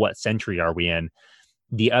sentiment, what century are we in?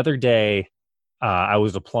 The other day, I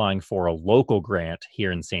was applying for a local grant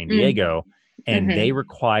here in San Mm. Diego, and they Hmm.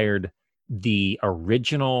 required the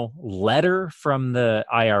original letter from the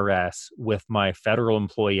IRS with my federal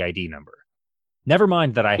employee ID number. Never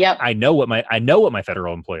mind that I Yep. I know what my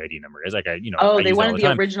federal employee ID number is. Like I Oh, they use it all wanted the the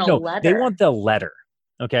time. original No, they letter. want the letter.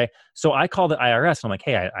 Okay, so I call the IRS and I'm like,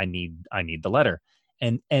 hey, I need the letter,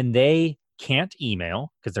 and they can't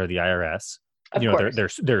email because they're the IRS. Of They're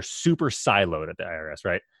course. they're super siloed at the IRS,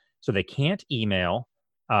 right? So they can't email,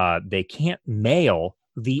 they can't mail.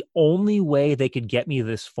 The only way they could get me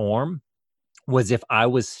this form was if I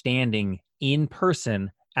was standing in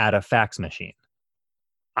person at a fax machine.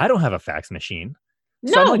 I don't have a fax machine.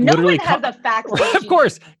 So I'm No, like no literally, one has a fax of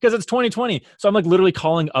course, machine. because it's 2020. So I'm like literally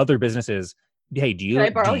calling other businesses. Hey, do Can you I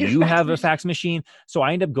do borrow your you fax have a machine? fax machine? So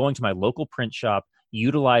I end up going to my local print shop,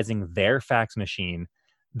 utilizing their fax machine.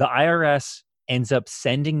 The IRS ends up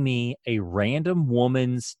sending me a random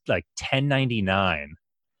woman's like 1099.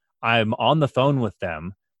 I'm on the phone with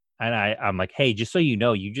them, and I'm like, hey, just so you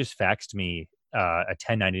know, you just faxed me a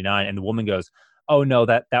 1099, and the woman goes, oh no,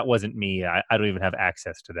 that wasn't me. I don't even have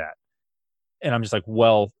access to that. And I'm just like,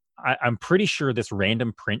 well, I'm pretty sure this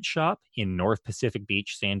random print shop in North Pacific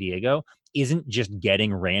Beach, San Diego, isn't just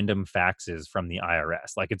getting random faxes from the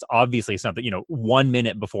IRS. Like it's obviously something, 1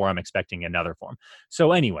 minute before I'm expecting another form.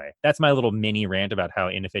 So anyway, that's my little mini rant about how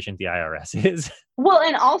inefficient the IRS is. Well,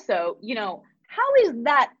 and also, how is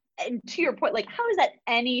that, and to your point, like, how is that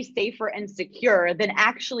any safer and secure than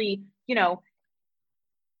actually,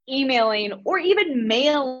 emailing or even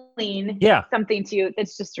mailing Yeah. something to you?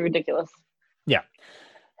 That's just ridiculous. Yeah.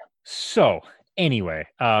 So anyway,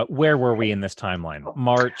 where were we in this timeline?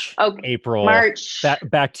 March, Okay, April, March.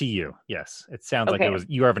 back to you. Yes. It sounds like Okay,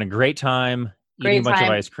 you were having a great time, eating a great bunch of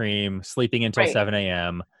time. ice cream, sleeping until Right. 7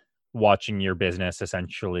 a.m., watching your business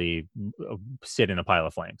essentially sit in a pile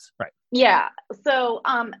of flames. Right. Yeah. So,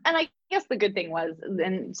 and I guess the good thing was,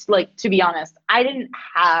 and like, to be honest, I didn't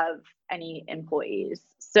have any employees.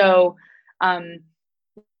 So, um,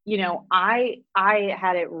 I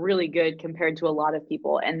had it really good compared to a lot of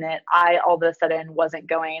people, and that I all of a sudden wasn't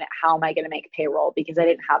going, how am I going to make payroll, because I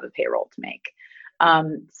didn't have a payroll to make.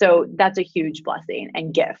 So that's a huge blessing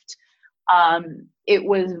and gift. It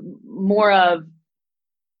was more of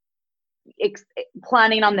ex-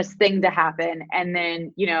 planning on this thing to happen, and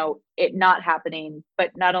then it not happening,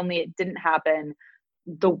 but not only it didn't happen,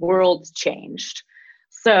 the world's changed.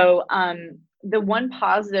 So the one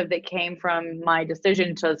positive that came from my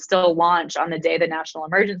decision to still launch on the day the national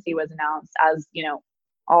emergency was announced, as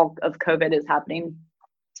all of COVID is happening,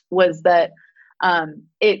 was that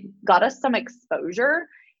it got us some exposure,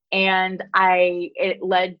 and it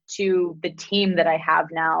led to the team that I have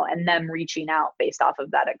now and them reaching out based off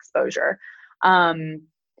of that exposure. Um,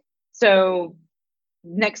 so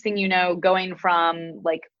next thing you know, going from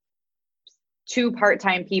like two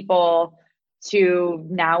part-time people to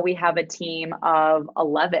now we have a team of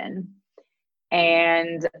 11,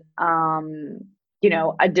 and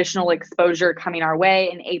additional exposure coming our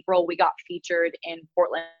way. In April, we got featured in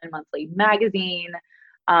Portland Monthly Magazine,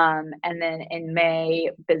 and then in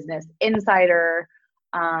May, Business Insider,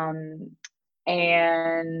 and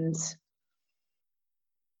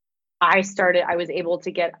I was able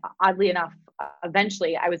to get, oddly enough,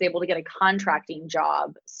 eventually I was able to get a contracting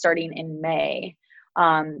job starting in May,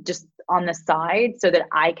 just on the side, so that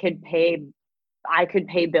I could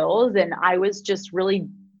pay bills. And I was just really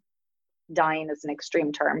dying, is an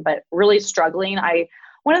extreme term, but really struggling.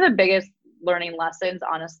 One of the biggest learning lessons,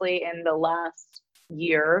 honestly, in the last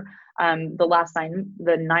year,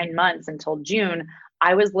 the 9 months until June,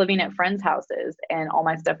 I was living at friends' houses and all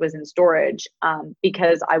my stuff was in storage,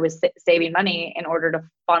 because I was saving money in order to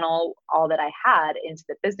funnel all that I had into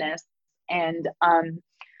the business. And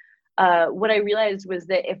what I realized was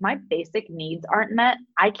that if my basic needs aren't met,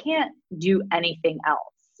 I can't do anything else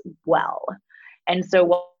well. And so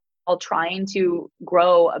while trying to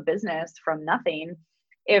grow a business from nothing,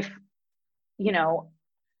 if, you know,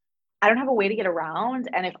 I don't have a way to get around,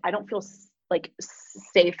 and if I don't feel like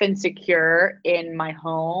safe and secure in my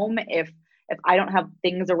home, if I don't have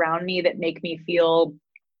things around me that make me feel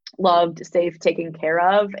loved, safe, taken care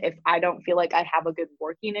of, if I don't feel like I have a good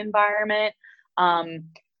working environment,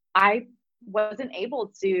 I wasn't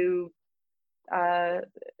able to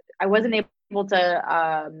I wasn't able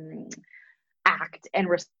to act and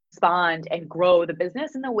respond and grow the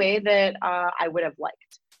business in the way that I would have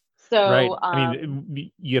liked. Right. So, I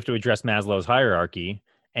mean, you have to address Maslow's hierarchy,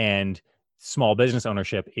 and small business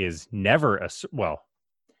ownership is never well,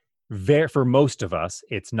 for most of us,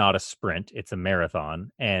 it's not a sprint, it's a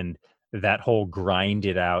marathon. And that whole grind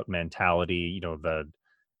it out mentality,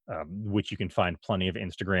 which you can find plenty of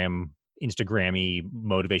Instagrammy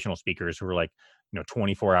motivational speakers who are like,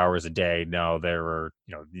 24 hours a day. No,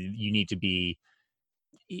 you need to be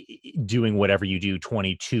doing whatever you do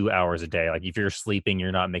 22 hours a day. Like if you're sleeping,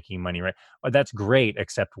 you're not making money, right? Well, that's great,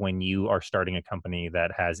 except when you are starting a company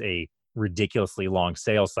that has a ridiculously long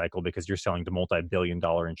sales cycle because you're selling to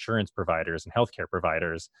multi-billion-dollar insurance providers and healthcare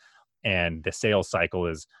providers. And the sales cycle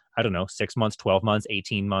is, I don't know, 6 months, 12 months,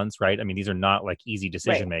 18 months, right? I mean, these are not like easy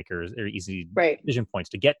decision makers or easy decision points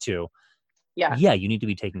to get to. Yeah. Yeah, you need to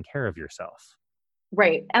be taking care of yourself.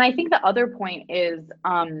 Right. And I think the other point is,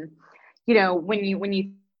 when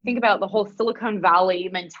you think about the whole Silicon Valley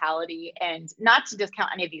mentality, and not to discount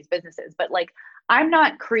any of these businesses, but like, I'm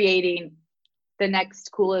not creating the next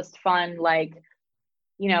coolest fun, like,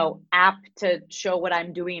 app to show what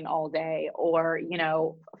I'm doing all day, or,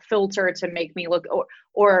 filter to make me look,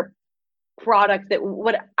 or product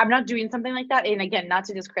I'm not doing something like that. And again, not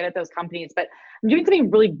to discredit those companies, but I'm doing something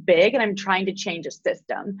really big and I'm trying to change a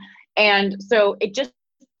system. And so it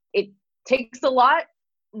takes a lot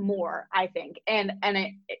more, I think. And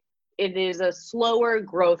it is a slower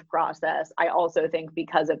growth process, I also think,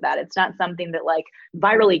 because of that. It's not something that like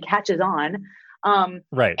virally catches on.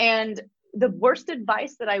 Right. And the worst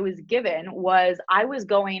advice that I was given was, are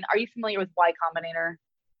you familiar with Y Combinator?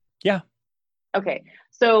 Yeah. Okay.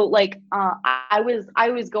 So like, I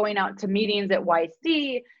was going out to meetings at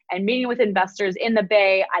YC and meeting with investors in the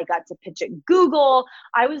Bay. I got to pitch at Google.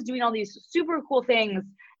 I was doing all these super cool things,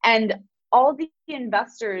 and all the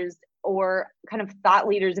investors or kind of thought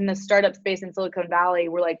leaders in the startup space in Silicon Valley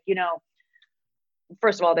were like,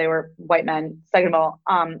 first of all, they were white men. Second of all,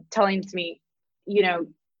 telling to me,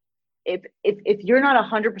 if you're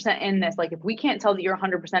not 100% in this, like if we can't tell that you're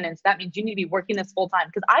 100% in, so that means you need to be working this full time.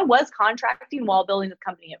 Because I was contracting while building this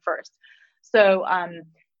company at first. So,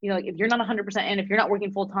 like if you're not 100% in, if you're not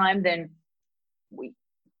working full time, then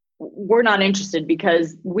we're not interested,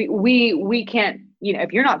 because we can't,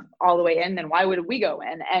 if you're not all the way in, then why would we go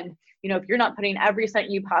in? And, if you're not putting every cent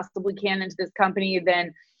you possibly can into this company,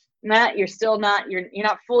 then you're still not, you're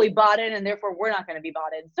not fully bought in, and therefore we're not going to be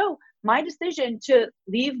bought in. So my decision to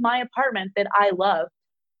leave my apartment that I love,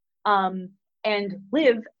 and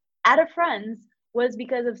live at a friend's, was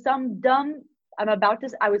because of some dumb,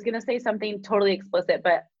 I was going to say something totally explicit,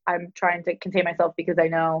 but I'm trying to contain myself because I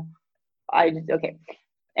know okay.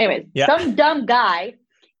 Anyways, Some dumb guy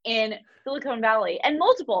in Silicon Valley, and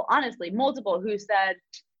multiple who said,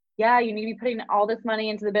 yeah, you need to be putting all this money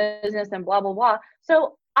into the business and blah, blah, blah.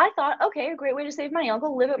 So I thought, okay, a great way to save money. I'll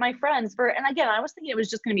go live at my friend's and again, I was thinking it was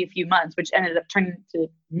just going to be a few months, which ended up turning to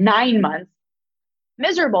 9 months,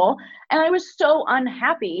 miserable. And I was so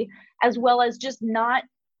unhappy, as well as just not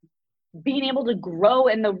being able to grow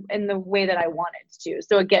in the way that I wanted to.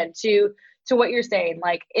 So again, to what you're saying,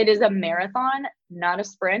 like, it is a marathon, not a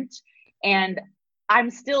sprint. And I'm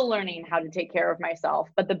still learning how to take care of myself.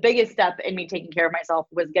 But the biggest step in me taking care of myself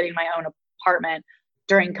was getting my own apartment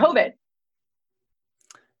during COVID.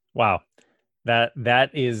 Wow. That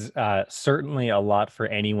is certainly a lot for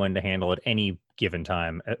anyone to handle at any given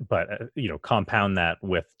time. But, compound that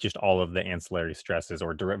with just all of the ancillary stresses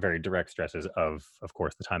or very direct stresses of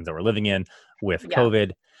course, the times that we're living in with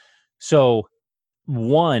COVID. So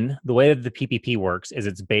the way that the PPP works is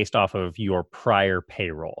it's based off of your prior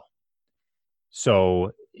payroll.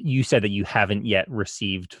 So you said that you haven't yet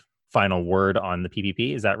received final word on the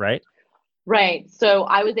PPP. Is that right? Right. So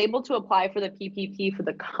I was able to apply for the PPP for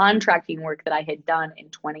the contracting work that I had done in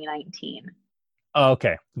 2019.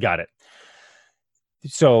 Okay. Got it.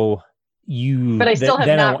 So But I still have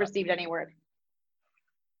not received any word.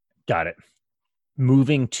 Got it.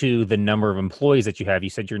 Moving to the number of employees that you have, you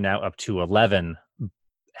said you're now up to 11.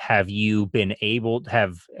 Have you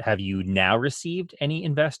now received any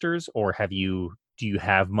investors, or do you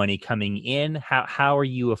have money coming in? How are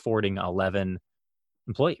you affording 11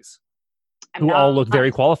 employees who all look very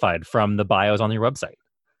qualified from the bios on your website?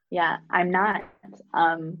 Yeah, I'm not.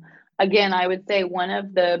 Again, I would say one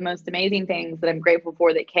of the most amazing things that I'm grateful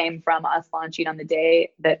for that came from us launching on the day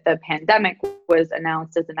that the pandemic was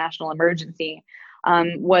announced as a national emergency,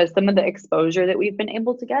 was some of the exposure that we've been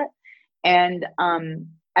able to get. And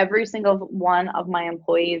every single one of my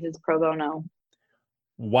employees is pro bono.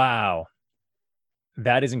 Wow.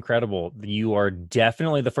 That is incredible. You are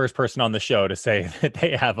definitely the first person on the show to say that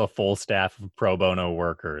they have a full staff of pro bono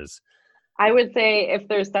workers. I would say if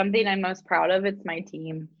there's something I'm most proud of, it's my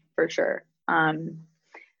team for sure. Yeah,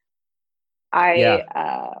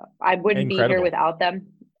 I wouldn't be here incredible. without them,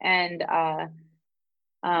 and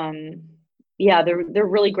um, yeah, they're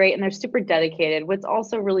really great and they're super dedicated. What's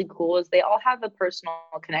also really cool is they all have a personal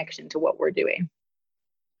connection to what we're doing,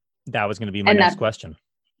 That was going to be my and next that's question.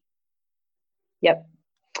 yep.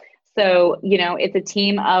 So it's a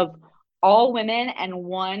team of all women and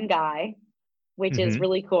one guy, which is Hmm.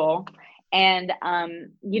 really cool. And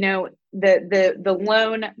the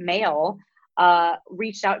lone male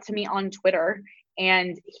reached out to me on Twitter,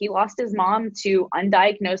 and he lost his mom to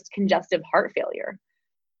undiagnosed congestive heart failure,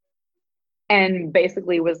 and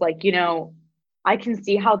basically was like, I can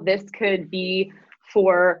see how this could be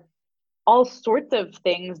for all sorts of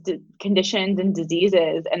things, conditions and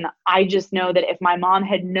diseases. And I just know that if my mom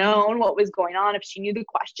had known what was going on, if she knew the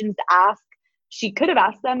questions to ask, she could have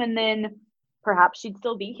asked them, and then perhaps she'd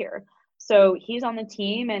still be here. So he's on the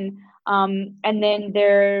team, and then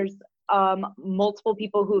there's multiple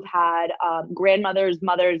people who've had grandmothers,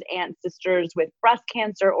 mothers, aunts, sisters with breast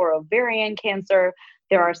cancer or ovarian cancer.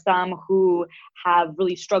 There are some who have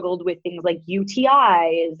really struggled with things like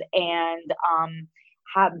UTIs and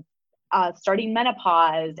have starting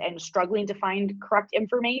menopause and struggling to find correct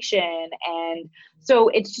information. And so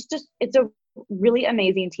it's a really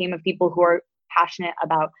amazing team of people who are passionate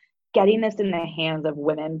about getting this in the hands of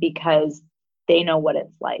women because they know what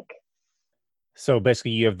it's like. So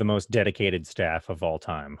basically, you have the most dedicated staff of all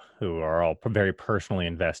time who are all very personally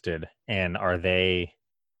invested. And are they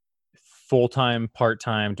full time, part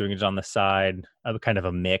time, doing it on the side, kind of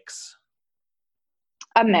a mix?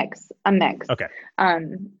 A mix. Okay.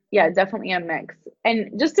 Yeah, definitely a mix.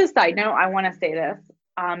 And just a side note, I want to say this.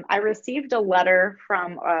 I received a letter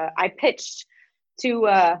from, I pitched to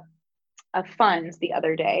a fund the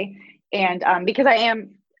other day. And because I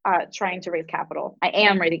am trying to raise capital, I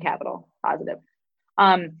am raising capital, positive.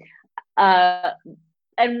 Um, uh,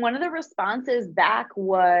 and one of the responses back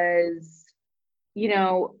was,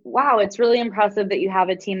 wow, it's really impressive that you have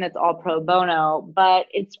a team that's all pro bono, but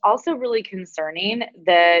it's also really concerning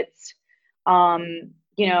that, um,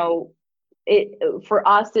 you know, it for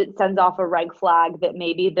us it sends off a red flag that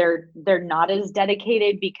maybe they're not as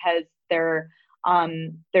dedicated because they're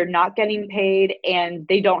not getting paid and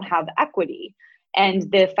they don't have equity.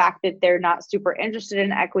 And the fact that they're not super interested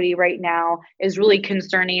in equity right now is really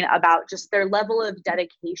concerning about just their level of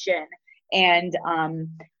dedication and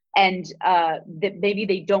that maybe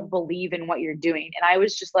they don't believe in what you're doing. And I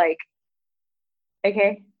was just like,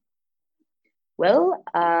 okay, well,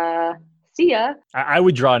 see ya. I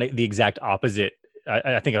would draw the exact opposite.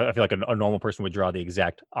 I feel like a normal person would draw the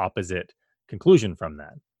exact opposite conclusion from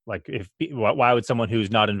that. Like, why would someone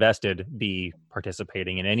who's not invested be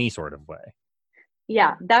participating in any sort of way?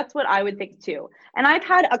 Yeah, that's what I would think too. And I've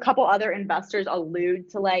had a couple other investors allude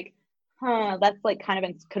to like, that's like kind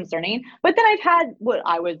of concerning. But then I've had what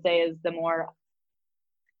I would say is the more,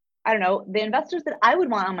 I don't know, the investors that I would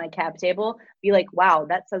want on my cap table be like, wow,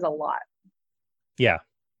 that says a lot. Yeah,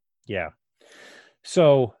 yeah.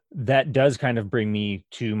 So that does kind of bring me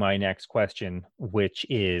to my next question, which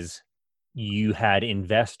is, you had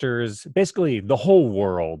investors, basically the whole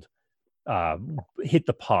world, uh, hit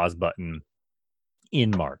the pause button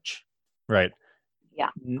in March, right? Yeah.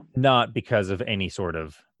 Not because of any sort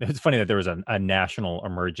of. It's funny that there was a national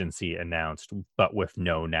emergency announced, but with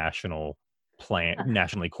no nationally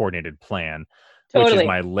coordinated plan, which is Totally.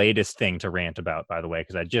 my latest thing to rant about, by the way,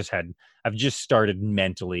 because I've just started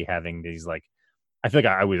mentally having these, like, I feel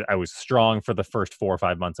like I was strong for the first 4 or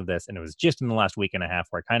 5 months of this, and it was just in the last week and a half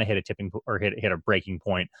where I kind of hit a hit a breaking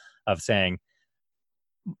point of saying,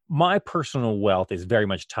 my personal wealth is very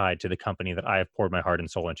much tied to the company that I have poured my heart and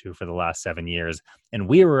soul into for the last 7 years. And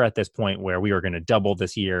we were at this point where we were going to double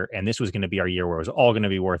this year, and this was going to be our year where it was all going to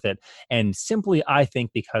be worth it. And simply, I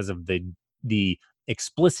think because of the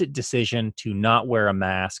explicit decision to not wear a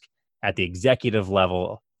mask at the executive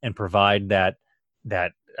level and provide that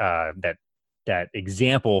that that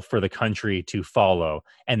example for the country to follow,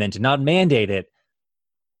 and then to not mandate it,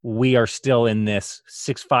 we are still in this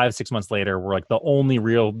 6 months later. We're like the only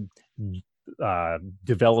real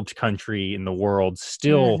developed country in the world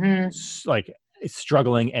still, Mm-hmm. like,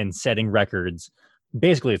 struggling and setting records.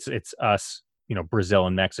 Basically, it's us, Brazil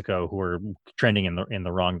and Mexico, who are trending in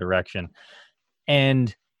the wrong direction,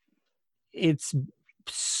 and it's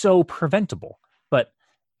so preventable. But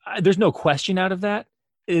there's no question out of that.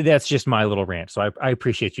 That's just my little rant. So I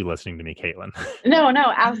appreciate you listening to me, Caitlin. No,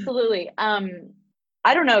 absolutely.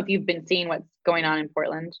 I don't know if you've been seeing what's going on in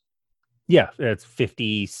Portland. Yeah, it's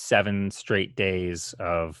 57 straight days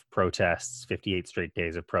of protests, 58 straight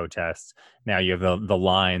days of protests. Now you have the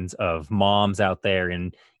lines of moms out there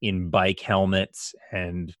in bike helmets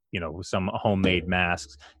and, some homemade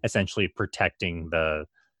masks, essentially protecting the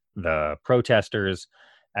protesters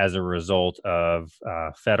as a result of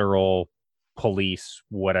federal police,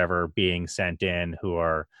 whatever, being sent in who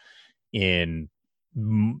are in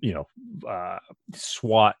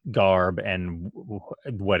SWAT garb. And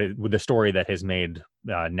the story that has made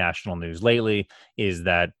national news lately is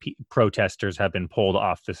that protesters have been pulled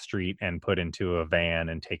off the street and put into a van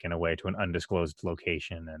and taken away to an undisclosed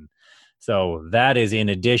location. And so that is in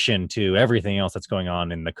addition to everything else that's going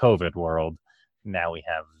on in the COVID world. Now we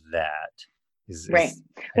have that. Right.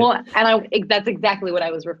 Well, and that's exactly what I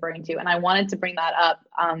was referring to. And I wanted to bring that up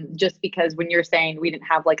just because when you're saying we didn't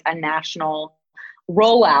have like a national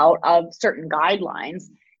rollout of certain guidelines,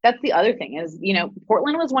 that's the other thing is,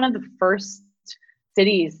 Portland was one of the first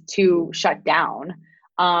cities to shut down.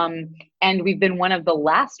 And we've been one of the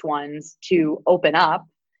last ones to open up.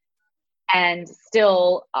 And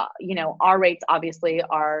still, our rates obviously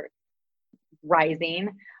are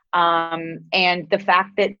rising. And the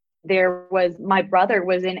fact that my brother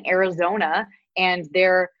was in Arizona and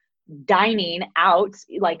they're dining out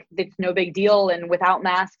like it's no big deal and without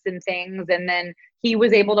masks and things. And then he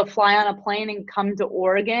was able to fly on a plane and come to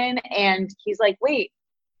Oregon. And he's like, wait,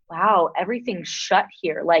 wow, everything's shut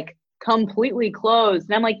here, like completely closed.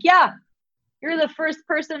 And I'm like, yeah, you're the first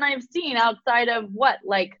person I've seen outside of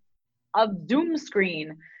like a Zoom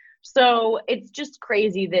screen. So it's just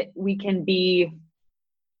crazy that we can be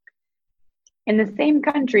in the same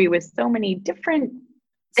country with so many different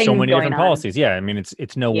things, so many different on. policies. Yeah, I mean,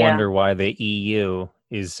 it's no wonder why the EU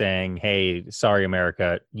is saying, "Hey, sorry,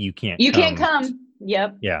 America, you can't come."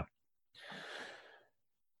 Yep. Yeah.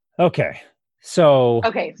 Okay. So.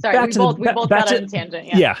 Okay. Sorry, we both got on a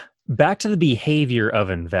tangent. Yeah. Back to the behavior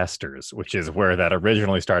of investors, which is where that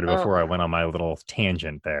originally started before I went on my little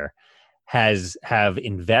tangent there. Have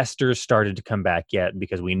investors started to come back yet?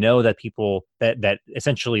 Because we know that people that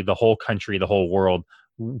essentially the whole country, the whole world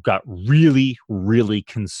got really, really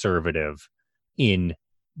conservative in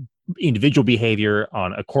individual behavior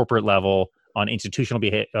on a corporate level, on institutional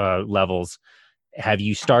levels. Have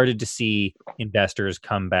you started to see investors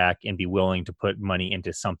come back and be willing to put money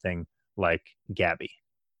into something like Gabi?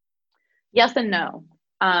 Yes and no.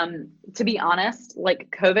 To be honest, like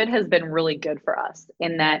COVID has been really good for us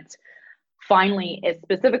in that finally,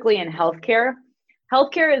 specifically in healthcare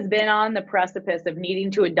has been on the precipice of needing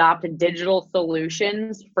to adopt digital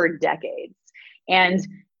solutions for decades. And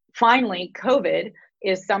finally, COVID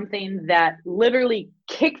is something that literally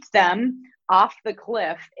kicked them off the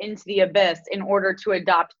cliff into the abyss in order to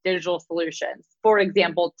adopt digital solutions. For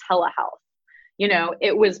example, telehealth.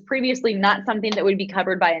 It was previously not something that would be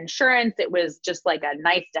covered by insurance. It was just like a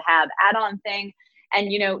nice to have add-on thing. And,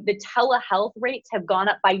 the telehealth rates have gone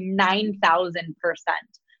up by 9,000%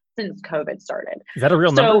 since COVID started. Is that a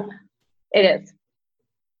real number? It is.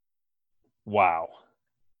 Wow.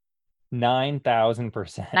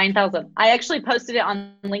 9,000%. 9,000. I actually posted it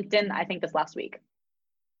on LinkedIn, I think this last week.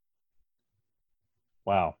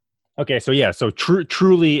 Wow. Okay. So yeah. So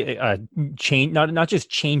truly change, not just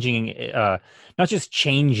changing,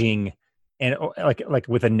 and like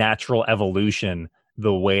with a natural evolution,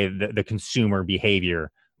 the way the consumer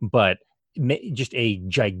behavior, but just a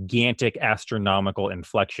gigantic astronomical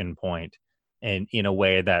inflection point, and in a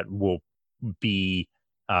way that will be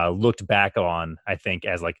looked back on, I think,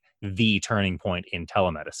 as like the turning point in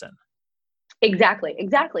telemedicine. Exactly.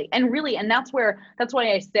 And that's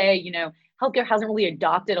why I say, healthcare hasn't really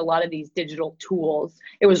adopted a lot of these digital tools.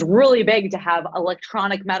 It was really big to have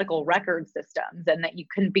electronic medical record systems and that you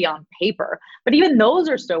couldn't be on paper, but even those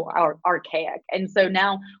are so archaic. And so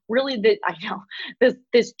now really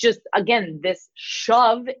this just, again, this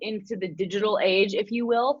shove into the digital age, if you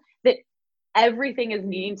will, that everything is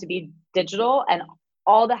needing to be digital and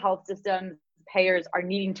all the health systems, payers are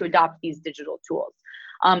needing to adopt these digital tools.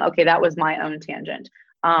 Okay, that was my own tangent.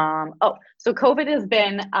 So COVID has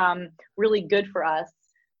been really good for us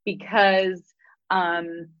because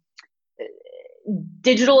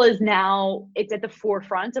digital is now, it's at the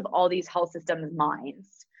forefront of all these health systems'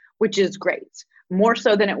 minds, which is great, more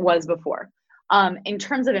so than it was before. In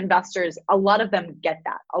terms of investors, a lot of them get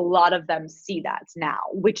that. A lot of them see that now,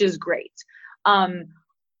 which is great.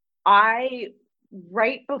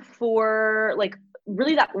 Right before, like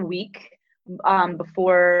really that week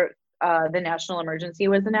before the national emergency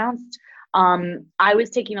was announced, I was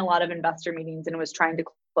taking a lot of investor meetings and was trying to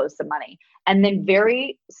close some money. And then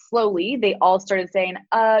very slowly, they all started saying,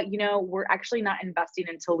 we're actually not investing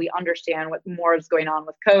until we understand what more is going on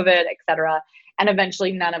with COVID, et cetera. And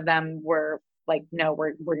eventually none of them were like, no,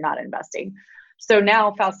 we're not investing. So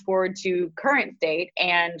now fast forward to current state.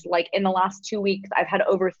 And like in the last 2 weeks, I've had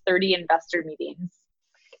over 30 investor meetings,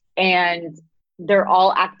 and they're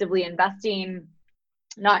all actively investing,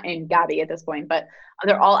 not in Gabby at this point, but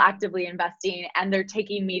they're all actively investing and they're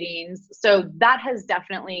taking meetings. So that has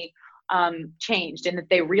definitely changed, and that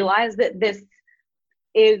they realize that this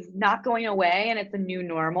is not going away and it's a new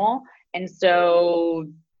normal. And so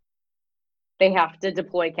they have to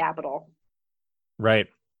deploy capital. Right.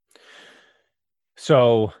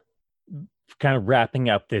 So kind of wrapping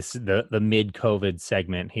up the mid-COVID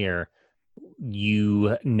segment here,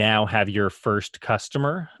 you now have your first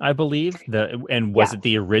customer, I believe. Was it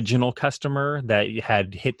the original customer that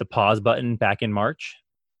had hit the pause button back in March?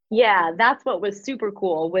 Yeah, that's what was super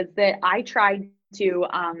cool, was that I tried to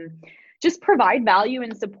just provide value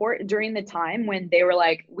and support during the time when they were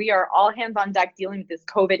like, we are all hands on deck dealing with this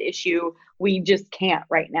COVID issue. We just can't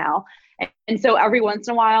right now. And so every once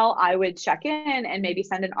in a while, I would check in and maybe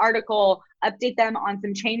send an article, update them on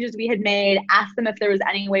some changes we had made, ask them if there was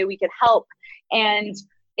any way we could help. And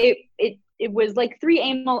it was like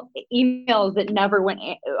 3 emails that never went,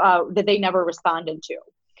 that they never responded to.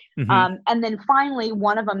 Mm-hmm. And then finally,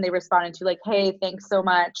 one of them they responded to like, hey, thanks so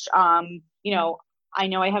much. I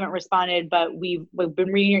know I haven't responded, but we've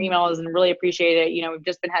been reading your emails and really appreciate it. We've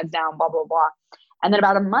just been heads down, blah, blah, blah. And then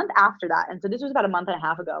about a month after that, and so this was about a month and a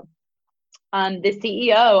half ago, the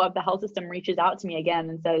CEO of the health system reaches out to me again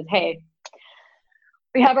and says, hey,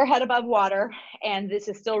 we have our head above water and this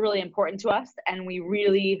is still really important to us and we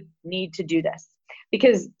really need to do this.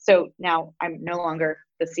 So now I'm no longer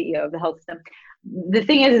the CEO of the health system. The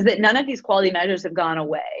thing is that none of these quality measures have gone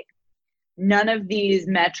away. None of these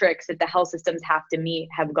metrics that the health systems have to meet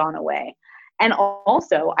have gone away. And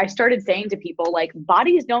also I started saying to people like,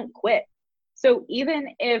 bodies don't quit. So even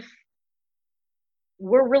if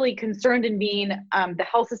we're really concerned in being, the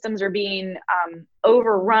health systems are being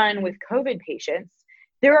overrun with COVID patients,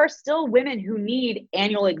 there are still women who need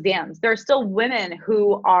annual exams. There are still women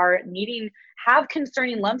who have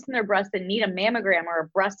concerning lumps in their breast that need a mammogram or a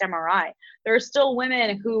breast MRI. There are still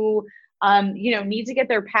women who, need to get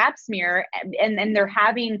their pap smear and they're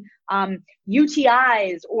having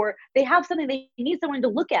UTIs, or they have something, they need someone to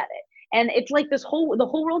look at it. And it's like the whole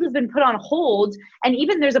world has been put on hold. And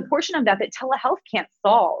even there's a portion of that telehealth can't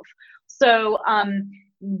solve. So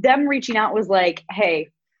them reaching out was like, hey,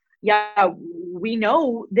 yeah, we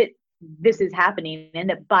know that this is happening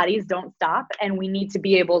and that bodies don't stop, and we need to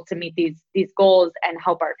be able to meet these goals and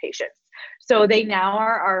help our patients. So they now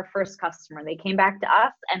are our first customer. They came back to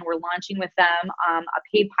us and we're launching with them a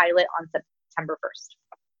paid pilot on September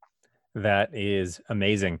 1st. That is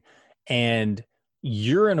amazing. And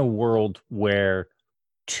you're in a world where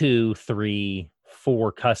 2, 3,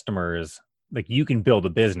 4 customers, like you can build a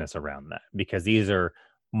business around that, because these are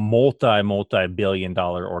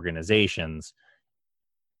multi-billion-dollar organizations.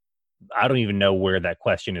 I don't even know where that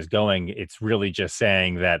question is going. It's really just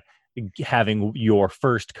saying that having your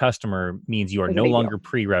first customer means you are no longer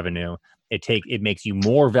pre-revenue. It makes you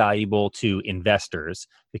more valuable to investors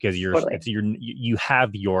because you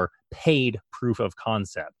have your paid proof of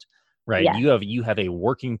concept, right? Yes. You have a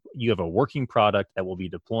working product that will be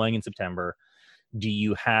deploying in September. Do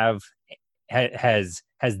you have has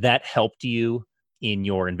that helped you in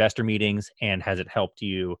your investor meetings, and has it helped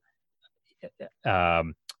you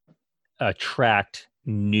attract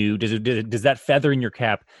new? Does that feather in your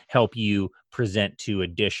cap help you present to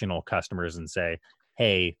additional customers and say,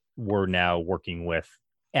 hey, we're now working with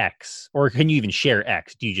X? Or can you even share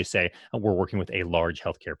X? Do you just say we're working with a large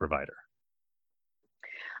healthcare provider?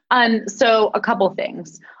 So a couple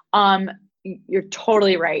things. You're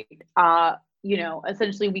totally right.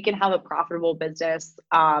 Essentially we can have a profitable business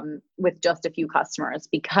with just a few customers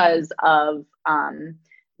because of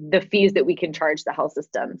the fees that we can charge the health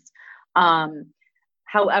systems.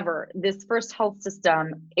 However, this first health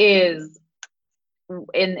system is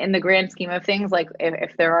in the grand scheme of things, like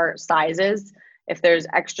if there are sizes, if there's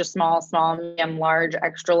extra small, medium, large,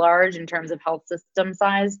 extra large in terms of health system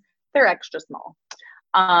size, they're extra small.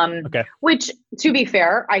 Okay. Which, to be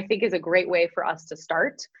fair, I think is a great way for us to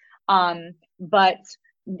start. But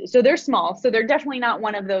so they're small, so they're definitely not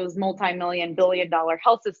one of those multi-million, billion-dollar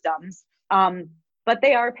health systems. But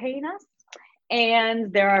they are paying us,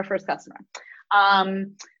 and they're our first customer.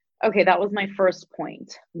 Okay, that was my first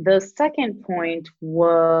point. The second point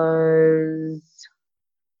was...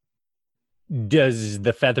 Does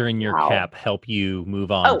the feather in your cap help you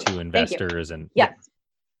move on to investors? And yes.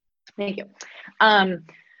 Thank you. Um,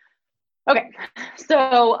 okay.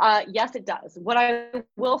 So, yes, it does. What I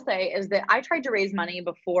will say is that I tried to raise money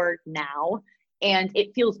before now, and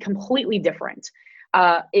it feels completely different.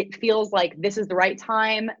 It feels like this is the right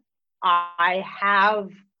time. I have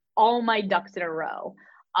all my ducks in a row.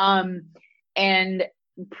 And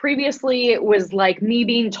previously it was like me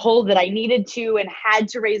being told that I needed to and had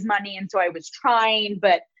to raise money. And so I was trying,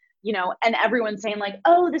 but and everyone's saying like,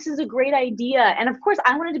 oh, this is a great idea. And of course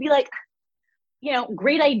I wanted to be like,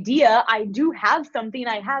 great idea. I do have something.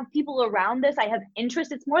 I have people around this. I have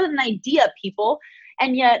interest. It's more than an idea, people.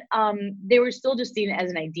 And yet they were still just seeing it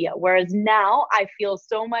as an idea. Whereas now I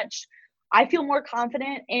feel more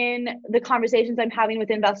confident in the conversations I'm having with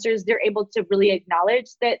investors. They're able to really acknowledge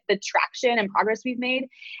that the traction and progress we've made.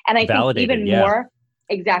 And I think even more,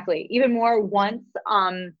 exactly, even more once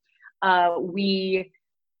we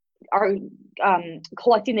are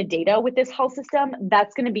collecting the data with this health system,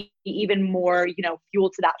 that's going to be even more, fuel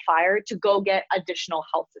to that fire to go get additional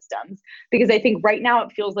health systems. Because I think right now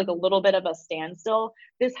it feels like a little bit of a standstill.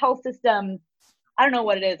 This health system, I don't know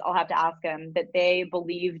what it is. I'll have to ask them, that they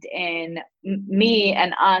believed in me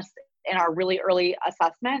and us in our really early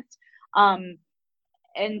assessment.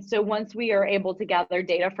 And so once we are able to gather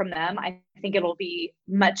data from them, I think it'll be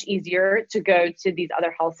much easier to go to these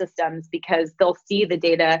other health systems because they'll see the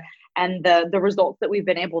data and the results that we've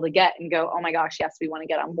been able to get and go, oh my gosh, yes, we want to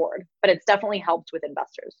get on board. But it's definitely helped with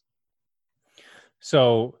investors.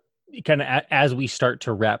 So kind of as we start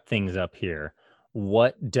to wrap things up here,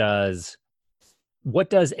 what does well,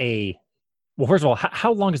 first of all,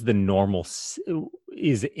 how long is the normal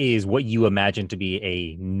is what you imagine to be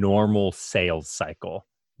a normal sales cycle,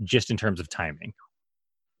 just in terms of timing?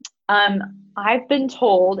 I've been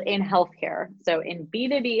told in healthcare, so in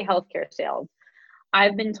B2B healthcare sales,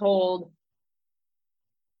 I've been told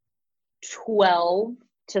 12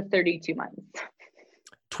 to 32 months.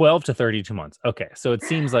 12 to 32 months. Okay. So it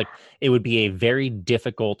seems like it would be a very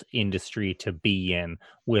difficult industry to be in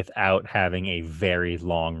without having a very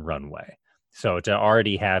long runway. So to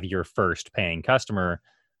already have your first paying customer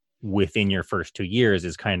within your first 2 years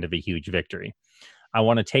is kind of a huge victory. I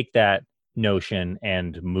want to take that notion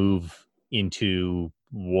and move into,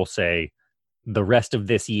 we'll say, the rest of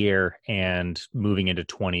this year and moving into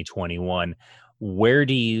 2021. Where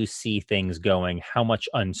do you see things going? How much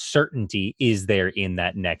uncertainty is there in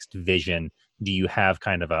that next vision? Do you have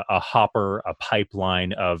kind of a hopper, a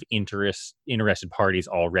pipeline of interested parties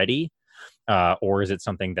already? Or is it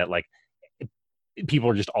something that like people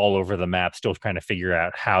are just all over the map, still trying to figure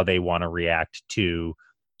out how they want to react to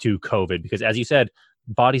COVID? Because as you said,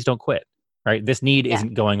 bodies don't quit, right? This need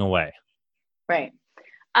isn't going away. Right.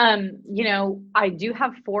 I do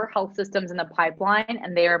have 4 health systems in the pipeline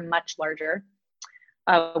and they are much larger,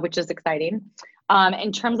 which is exciting.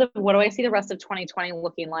 In terms of what do I see the rest of 2020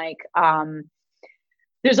 looking like?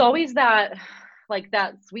 There's always that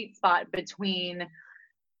sweet spot between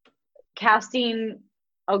casting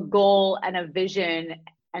a goal and a vision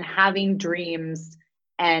and having dreams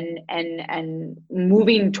and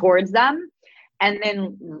moving towards them, and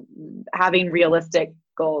then having realistic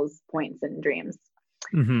goals, points, and dreams.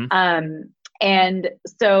 Mm-hmm. And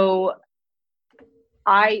so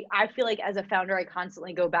I feel like as a founder, I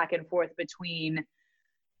constantly go back and forth between.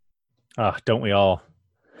 Don't we all?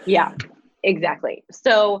 Yeah, exactly.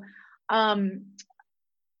 So,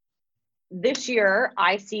 this year,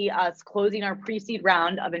 I see us closing our pre-seed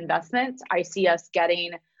round of investments. I see us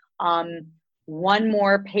getting one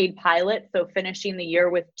more paid pilot, so finishing the year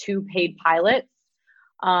with 2 paid pilots,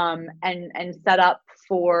 and set up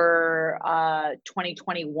for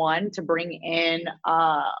 2021 to bring in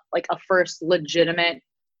like a first legitimate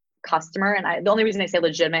customer. And the only reason I say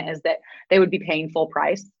legitimate is that they would be paying full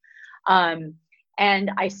price.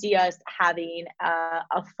 And I see us having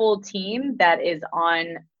a full team that is on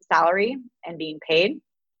salary and being paid.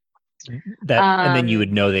 And then you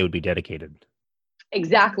would know they would be dedicated.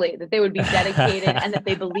 Exactly, that they would be dedicated and that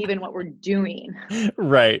they believe in what we're doing.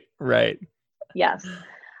 Right. Yes.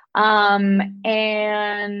 And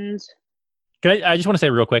I just want to say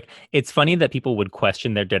real quick, it's funny that people would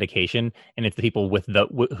question their dedication, and it's the people with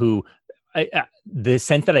the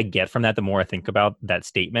sense that I get from that, the more I think about that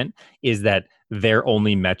statement, is that their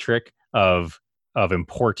only metric of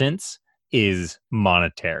importance is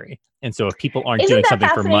monetary. And so if people aren't doing something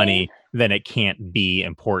for money, then it can't be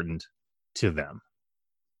important to them.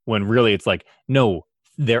 When really it's like, no,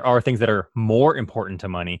 there are things that are more important to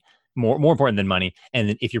money. more important than money.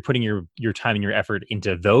 And if you're putting your time and your effort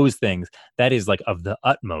into those things, that is like of the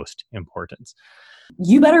utmost importance.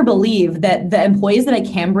 You better believe that the employees that I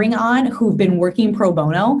can bring on who've been working pro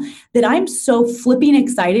bono, that I'm so flipping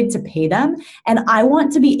excited to pay them. And I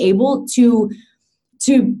want to be able to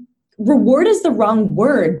reward is the wrong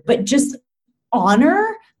word, but just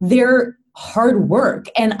honor their hard work.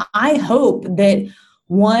 And I hope that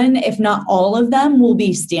one, if not all of them, will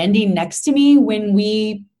be standing next to me when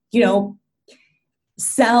we,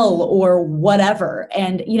 sell or whatever.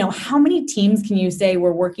 And, how many teams can you say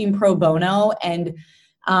we're working pro bono and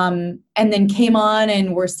then came on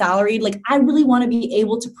and were salaried? Like, I really want to be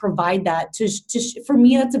able to provide that for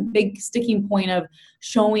me, that's a big sticking point of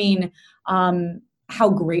showing how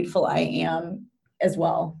grateful I am as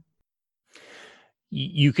well.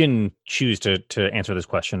 You can choose to answer this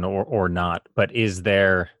question or not, but is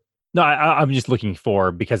there... No, I'm just looking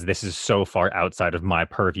for, because this is so far outside of my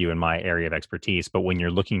purview and my area of expertise, but when you're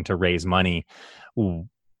looking to raise money,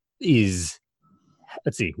 let's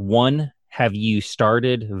see, one, have you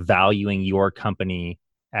started valuing your company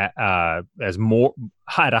as more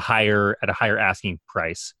at a higher asking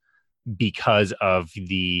price because of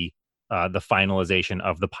the finalization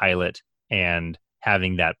of the pilot and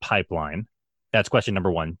having that pipeline? That's question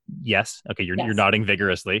number one. Yes. Okay. You're nodding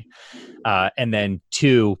vigorously. And then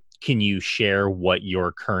two, can you share what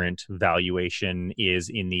your current valuation is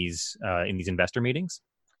in these investor meetings?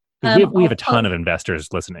 We have a ton of investors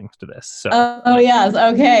listening to this. So. Oh yes,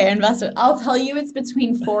 okay, investors. I'll tell you, it's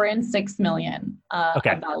between 4 and 6 million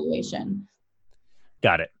valuation.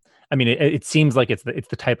 Got it. I mean, it seems like it's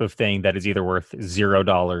the type of thing that is either worth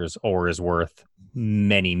 $0 or is worth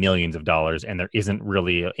many millions of dollars, and there isn't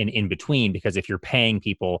really an in between, because if you're paying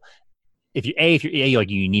people, if you're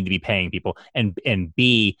like, you need to be paying people, and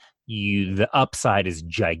B, the upside is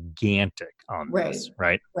gigantic on this,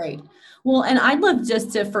 right? Right. Well, and I'd love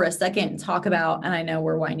just to, for a second, talk about, and I know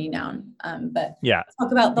we're winding down, but yeah,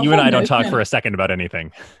 talk about the you and I don't talk for a second about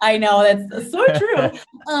anything. I know, that's so true.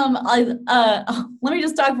 Let me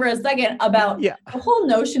just talk for a second about the whole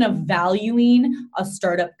notion of valuing a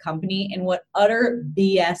startup company and what utter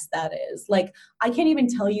BS that is. Like, I can't even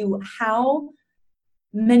tell you how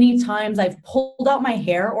many times I've pulled out my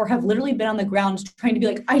hair or have literally been on the ground trying to be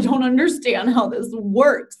like, I don't understand how this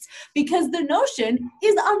works, because the notion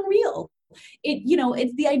is unreal.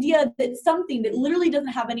 It's the idea that something that literally doesn't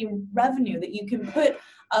have any revenue, that you can put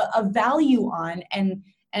a value on and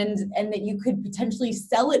that you could potentially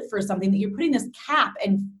sell it for something, that you're putting this cap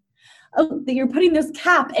and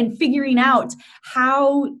figuring out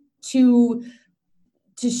how to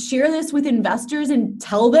share this with investors and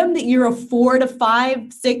tell them that you're a $4 to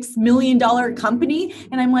 $5, $6 million company.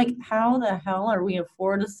 And I'm like, how the hell are we a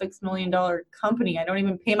 $4 to $6 million company? I don't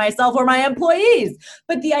even pay myself or my employees.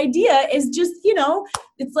 But the idea is just,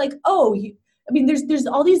 it's like, there's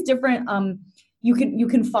all these different, you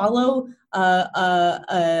can follow not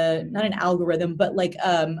an algorithm, but like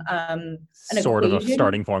an sort equation. Of a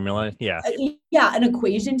starting formula. Yeah. An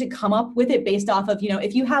equation to come up with it based off of,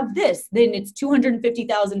 if you have this, then it's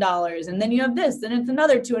 $250,000, and then you have this, and it's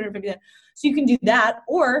another $250,000. So you can do that,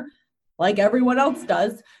 or like everyone else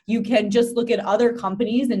does, you can just look at other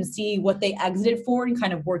companies and see what they exited for and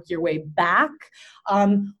kind of work your way back.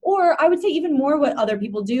 Or I would say even more what other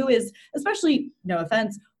people do is, especially, no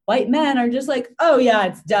offense, white men are just like, oh yeah,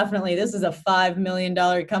 this is a $5 million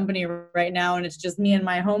company right now, and it's just me and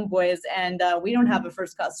my homeboys, and we don't have a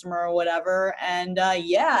first customer or whatever, and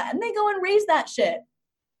and they go and raise that shit.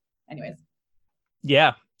 Anyways.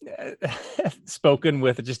 Yeah. Spoken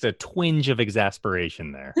with just a twinge of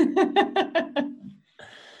exasperation there.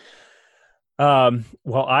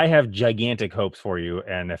 Well, I have gigantic hopes for you,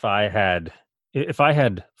 and if I had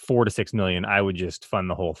 4 to 6 million, I would just fund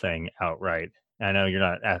the whole thing outright. I know you're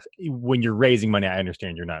not, when you're raising money, I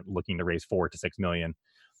understand you're not looking to raise 4 to 6 million,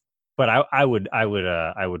 but I would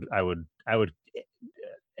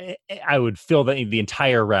fill the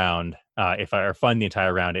entire round fund the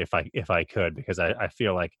entire round if I could, because I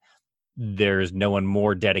feel like there's no one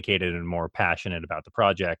more dedicated and more passionate about the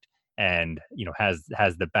project, and has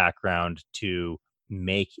the background to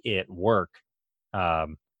make it work.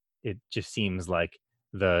 It just seems like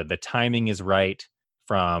the timing is right.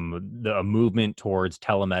 From a movement towards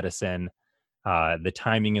telemedicine, the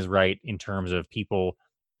timing is right in terms of people,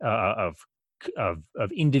 of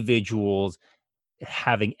individuals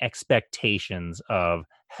having expectations of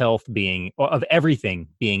health of everything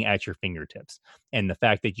being at your fingertips, and the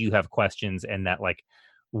fact that you have questions, and that like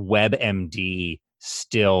WebMD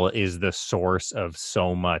still is the source of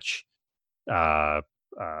so much, Googling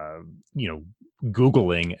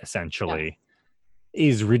essentially.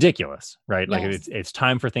 is ridiculous, right? Like Yes. it's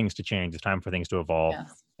time for things to change. It's time for things to evolve.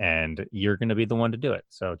 Yes. And you're going to be the one to do it.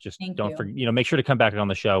 So just Thank don't you. forget, make sure to come back on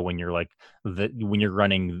the show when you're like when you're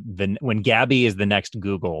running when Gabby is the next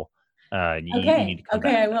Google. You need to come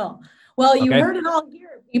Okay, back. I will. Well, you Okay. heard it all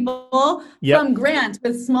here, people, Yep. from Grant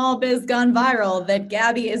with Small Biz Gone Viral, that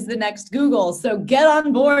Gabby is the next Google. So get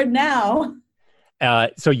on board now.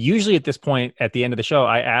 So usually at this point, at the end of the show,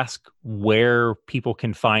 I ask where people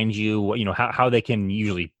can find you, how they can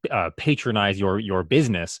usually patronize your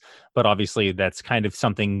business. But obviously that's kind of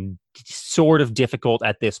something sort of difficult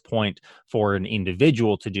at this point for an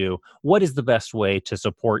individual to do. What is the best way to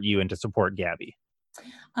support you and to support Gabby?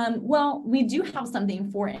 Well, we do have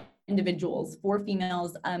something for individuals, for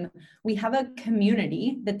females. We have a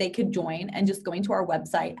community that they could join, and just going to our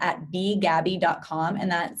website at begabby.com,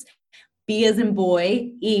 and that's B as in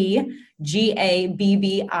boy,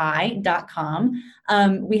 EGABBI.com.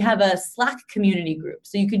 We have a Slack community group.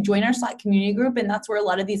 So you can join our Slack community group, and that's where a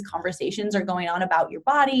lot of these conversations are going on about your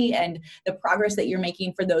body and the progress that you're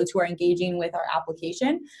making for those who are engaging with our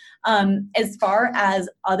application. As far as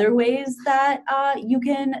other ways that you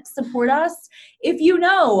can support us, if you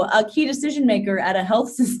know a key decision maker at a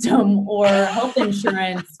health system or health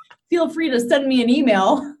insurance, feel free to send me an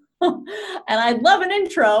email. And I'd love an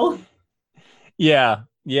intro. Yeah.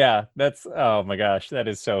 That's, oh my gosh, that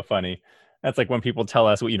is so funny. That's like when people tell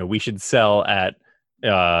us, we should sell at,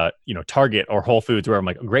 Target or Whole Foods, where I'm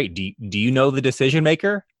like, great. Do you know the decision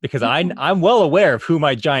maker? Because I'm well aware of who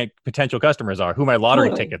my giant potential customers are, who my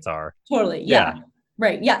lottery tickets are. Totally. Yeah.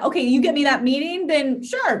 Right. Yeah. Okay. You get me that meeting, then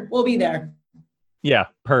sure, we'll be there. Yeah.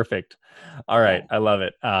 Perfect. All right. I love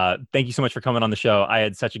it. Thank you so much for coming on the show. I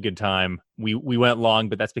had such a good time. We went long,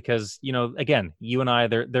 but that's because, again, you and I,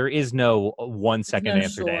 there is no 1 second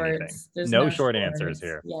answer to anything. There's no short answers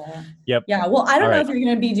here. Yeah. Yep. Yeah. Well, I don't know if you're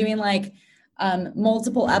going to be doing like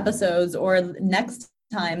multiple episodes or next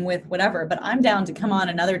time with whatever, but I'm down to come on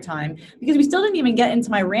another time, because we still didn't even get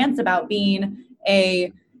into my rants about being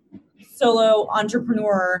a solo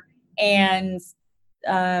entrepreneur and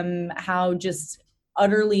how just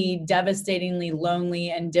utterly devastatingly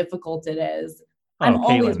lonely and difficult it is. I'm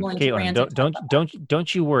always willing to rant.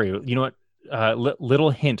 Don't you worry. You know what? Little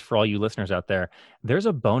hint for all you listeners out there. There's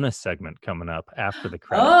a bonus segment coming up after the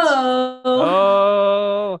credits.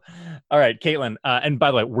 Oh. All right, Caitlin. And by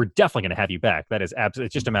the way, we're definitely going to have you back. That is absolutely.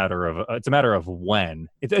 It's just a matter of. It's a matter of when.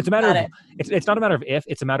 It's a matter of. It's not a matter of if.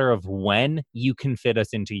 It's a matter of when you can fit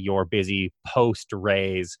us into your busy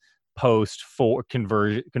post-raise. For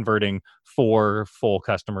converting 4 full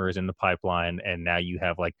customers in the pipeline, and now you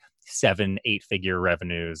have like 7-8 figure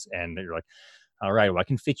revenues, and you're like, all right, well, I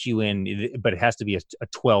can fit you in, but it has to be a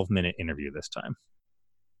 12-minute interview this time.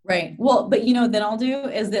 Right. Well, but then I'll do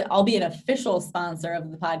is that I'll be an official sponsor of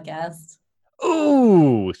the podcast.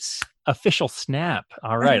 Ooh, official snap.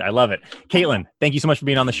 All right. I love it. Caitlin, thank you so much for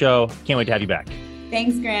being on the show. Can't wait to have you back.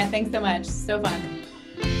 Thanks, Grant. Thanks so much. So fun.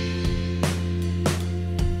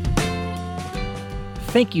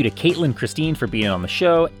 Thank you to Caitlin Christine for being on the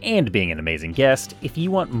show and being an amazing guest. If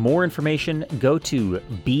you want more information, go to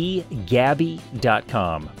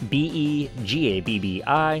begabby.com, begabbi.com.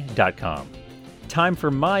 Time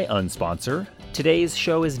for my unsponsor. Today's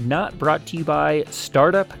show is not brought to you by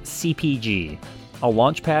Startup CPG, a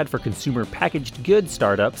launchpad for consumer packaged goods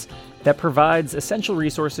startups that provides essential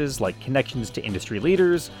resources like connections to industry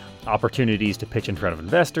leaders, opportunities to pitch in front of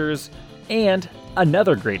investors, and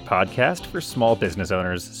another great podcast for small business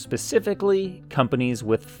owners, specifically companies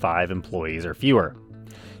with 5 employees or fewer.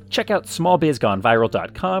 Check out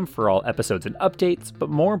smallbizgoneviral.com for all episodes and updates, but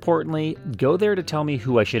more importantly, go there to tell me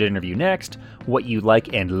who I should interview next, what you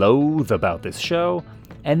like and loathe about this show,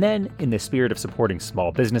 and then, in the spirit of supporting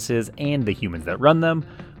small businesses and the humans that run them,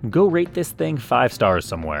 go rate this thing 5 stars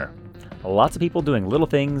somewhere. Lots of people doing little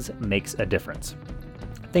things makes a difference.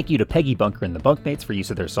 Thank you to Peggy Bunker and the Bunkmates for use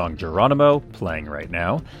of their song Geronimo, playing right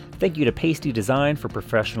now. Thank you to Pasty Design for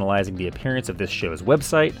professionalizing the appearance of this show's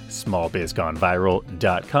website,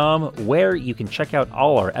 smallbizgoneviral.com, where you can check out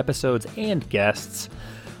all our episodes and guests.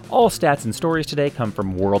 All stats and stories today come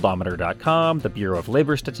from worldometer.com, the Bureau of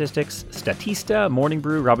Labor Statistics, Statista, Morning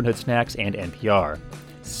Brew, Robin Hood Snacks, and NPR.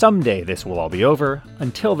 Someday this will all be over.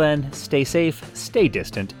 Until then, stay safe, stay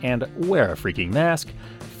distant, and wear a freaking mask.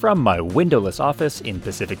 From my windowless office in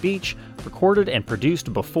Pacific Beach, recorded and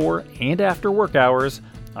produced before and after work hours,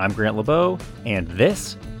 I'm Grant LeBeau, and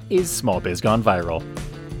this is Small Biz Gone Viral.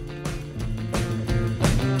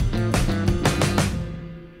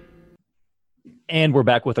 And we're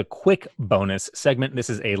back with a quick bonus segment. This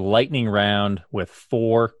is a lightning round with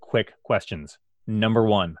 4 quick questions. Number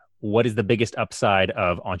 1, what is the biggest upside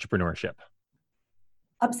of entrepreneurship?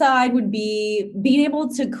 upside would be being able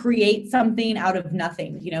to create something out of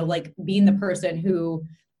nothing, like being the person who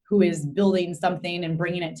is building something and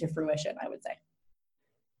bringing it to fruition, I would say.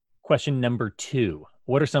 Question number 2.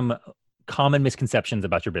 What are some common misconceptions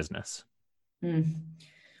about your business?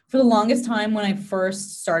 For the longest time when I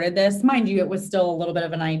first started this, mind you, it was still a little bit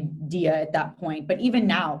of an idea at that point. But even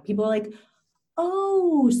now, people are like,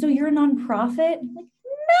 oh, so you're a nonprofit? I'm like,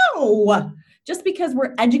 no, just because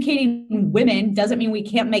we're educating women doesn't mean we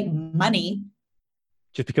can't make money.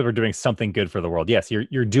 Just because we're doing something good for the world. Yes,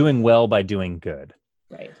 you're doing well by doing good.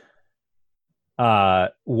 Right.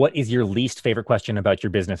 What is your least favorite question about your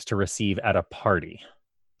business to receive at a party?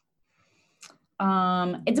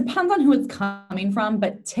 It depends on who it's coming from,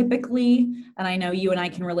 but typically, and I know you and I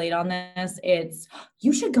can relate on this, it's,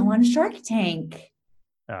 you should go on Shark Tank.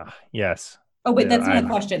 Yes. Oh, wait, that's not a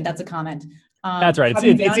question. That's a comment. That's right. Have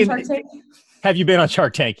you been on Shark Tank? Have you been on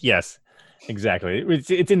Shark Tank? Yes, exactly.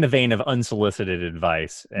 It's in the vein of unsolicited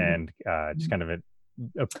advice and just kind of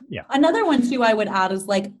yeah. Another one too, I would add is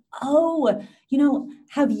like, oh,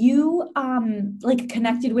 have you like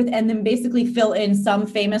connected with, and then basically fill in some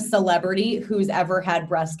famous celebrity who's ever had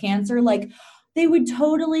breast cancer? Like, they would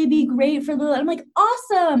totally be great for I'm like,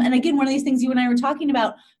 awesome. And again, one of these things you and I were talking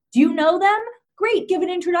about, do you know them? Great, give an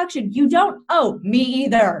introduction. You don't? Oh, me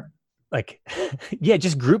either. Like, yeah,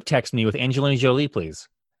 just group text me with Angelina Jolie, please.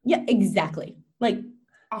 Yeah, exactly. Like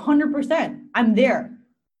 100%. I'm there.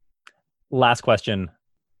 Last question.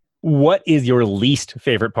 What is your least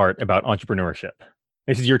favorite part about entrepreneurship?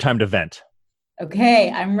 This is your time to vent. Okay,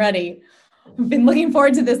 I'm ready. I've been looking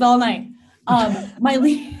forward to this all night. My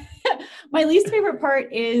least favorite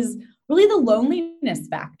part is really the loneliness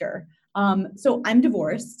factor. So I'm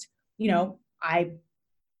divorced.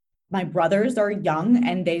 My brothers are young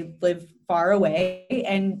and they live far away,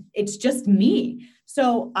 and it's just me.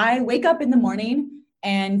 So I wake up in the morning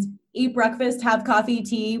and eat breakfast, have coffee,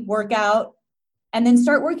 tea, work out, and then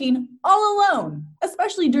start working all alone,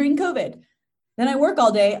 especially during COVID. Then I work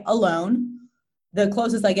all day alone. The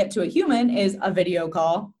closest I get to a human is a video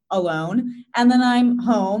call alone. And then I'm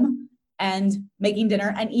home and making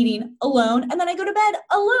dinner and eating alone. And then I go to bed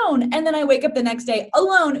alone. And then I wake up the next day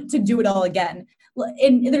alone to do it all again.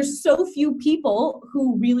 And there's so few people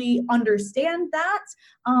who really understand that.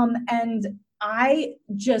 And I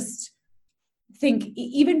just think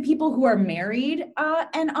even people who are married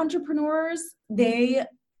and entrepreneurs,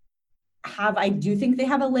 I do think they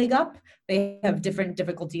have a leg up. They have different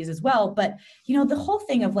difficulties as well. But, the whole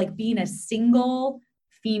thing of like being a single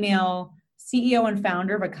female CEO and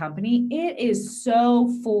founder of a company, it is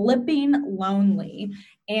so flipping lonely.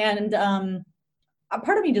 And a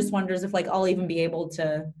part of me just wonders if like I'll even be able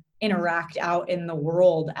to interact out in the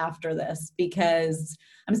world after this, because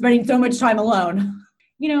I'm spending so much time alone.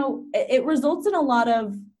 It results in a lot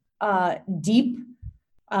of deep,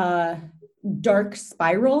 dark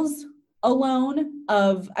spirals alone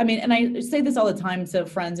and I say this all the time to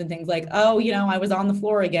friends and things like, oh, I was on the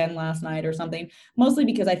floor again last night or something, mostly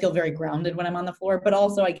because I feel very grounded when I'm on the floor, but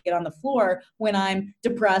also I get on the floor when I'm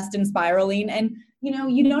depressed and spiraling. And,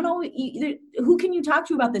 you don't know who can you talk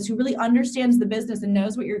to about this, who really understands the business and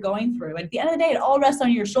knows what you're going through. And at the end of the day, it all rests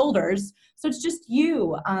on your shoulders. So it's just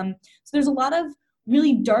you. So there's a lot of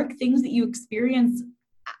really dark things that you experience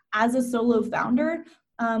as a solo founder.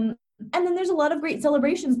 And then there's a lot of great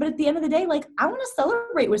celebrations, but at the end of the day, like, I want to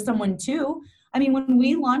celebrate with someone too. I mean, when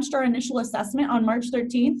we launched our initial assessment on March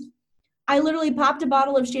 13th, I literally popped a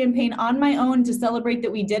bottle of champagne on my own to celebrate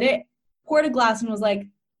that we did it, poured a glass and was like,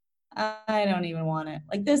 I don't even want it.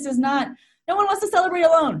 Like, no one wants to celebrate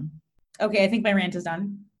alone. Okay, I think my rant is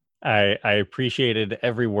done. I appreciated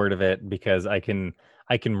every word of it because I can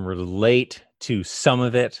relate to some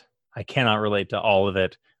of it. I cannot relate to all of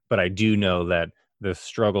it, but I do know that the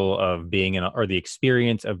struggle of being or the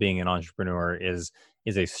experience of being an entrepreneur is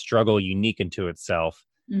a struggle unique unto itself.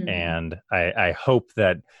 Mm-hmm. And I hope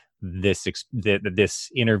that this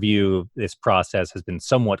interview, this process has been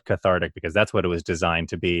somewhat cathartic, because that's what it was designed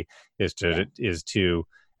to be, is to,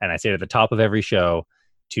 and I say it at the top of every show,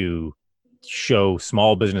 to show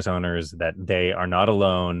small business owners that they are not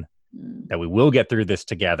alone, that we will get through this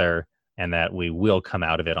together, and that we will come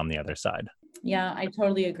out of it on the other side. Yeah, I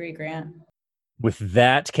totally agree, Grant. With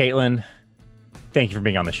that, Caitlin, thank you for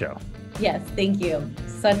being on the show. Yes, thank you.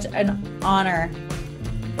 Such an honor.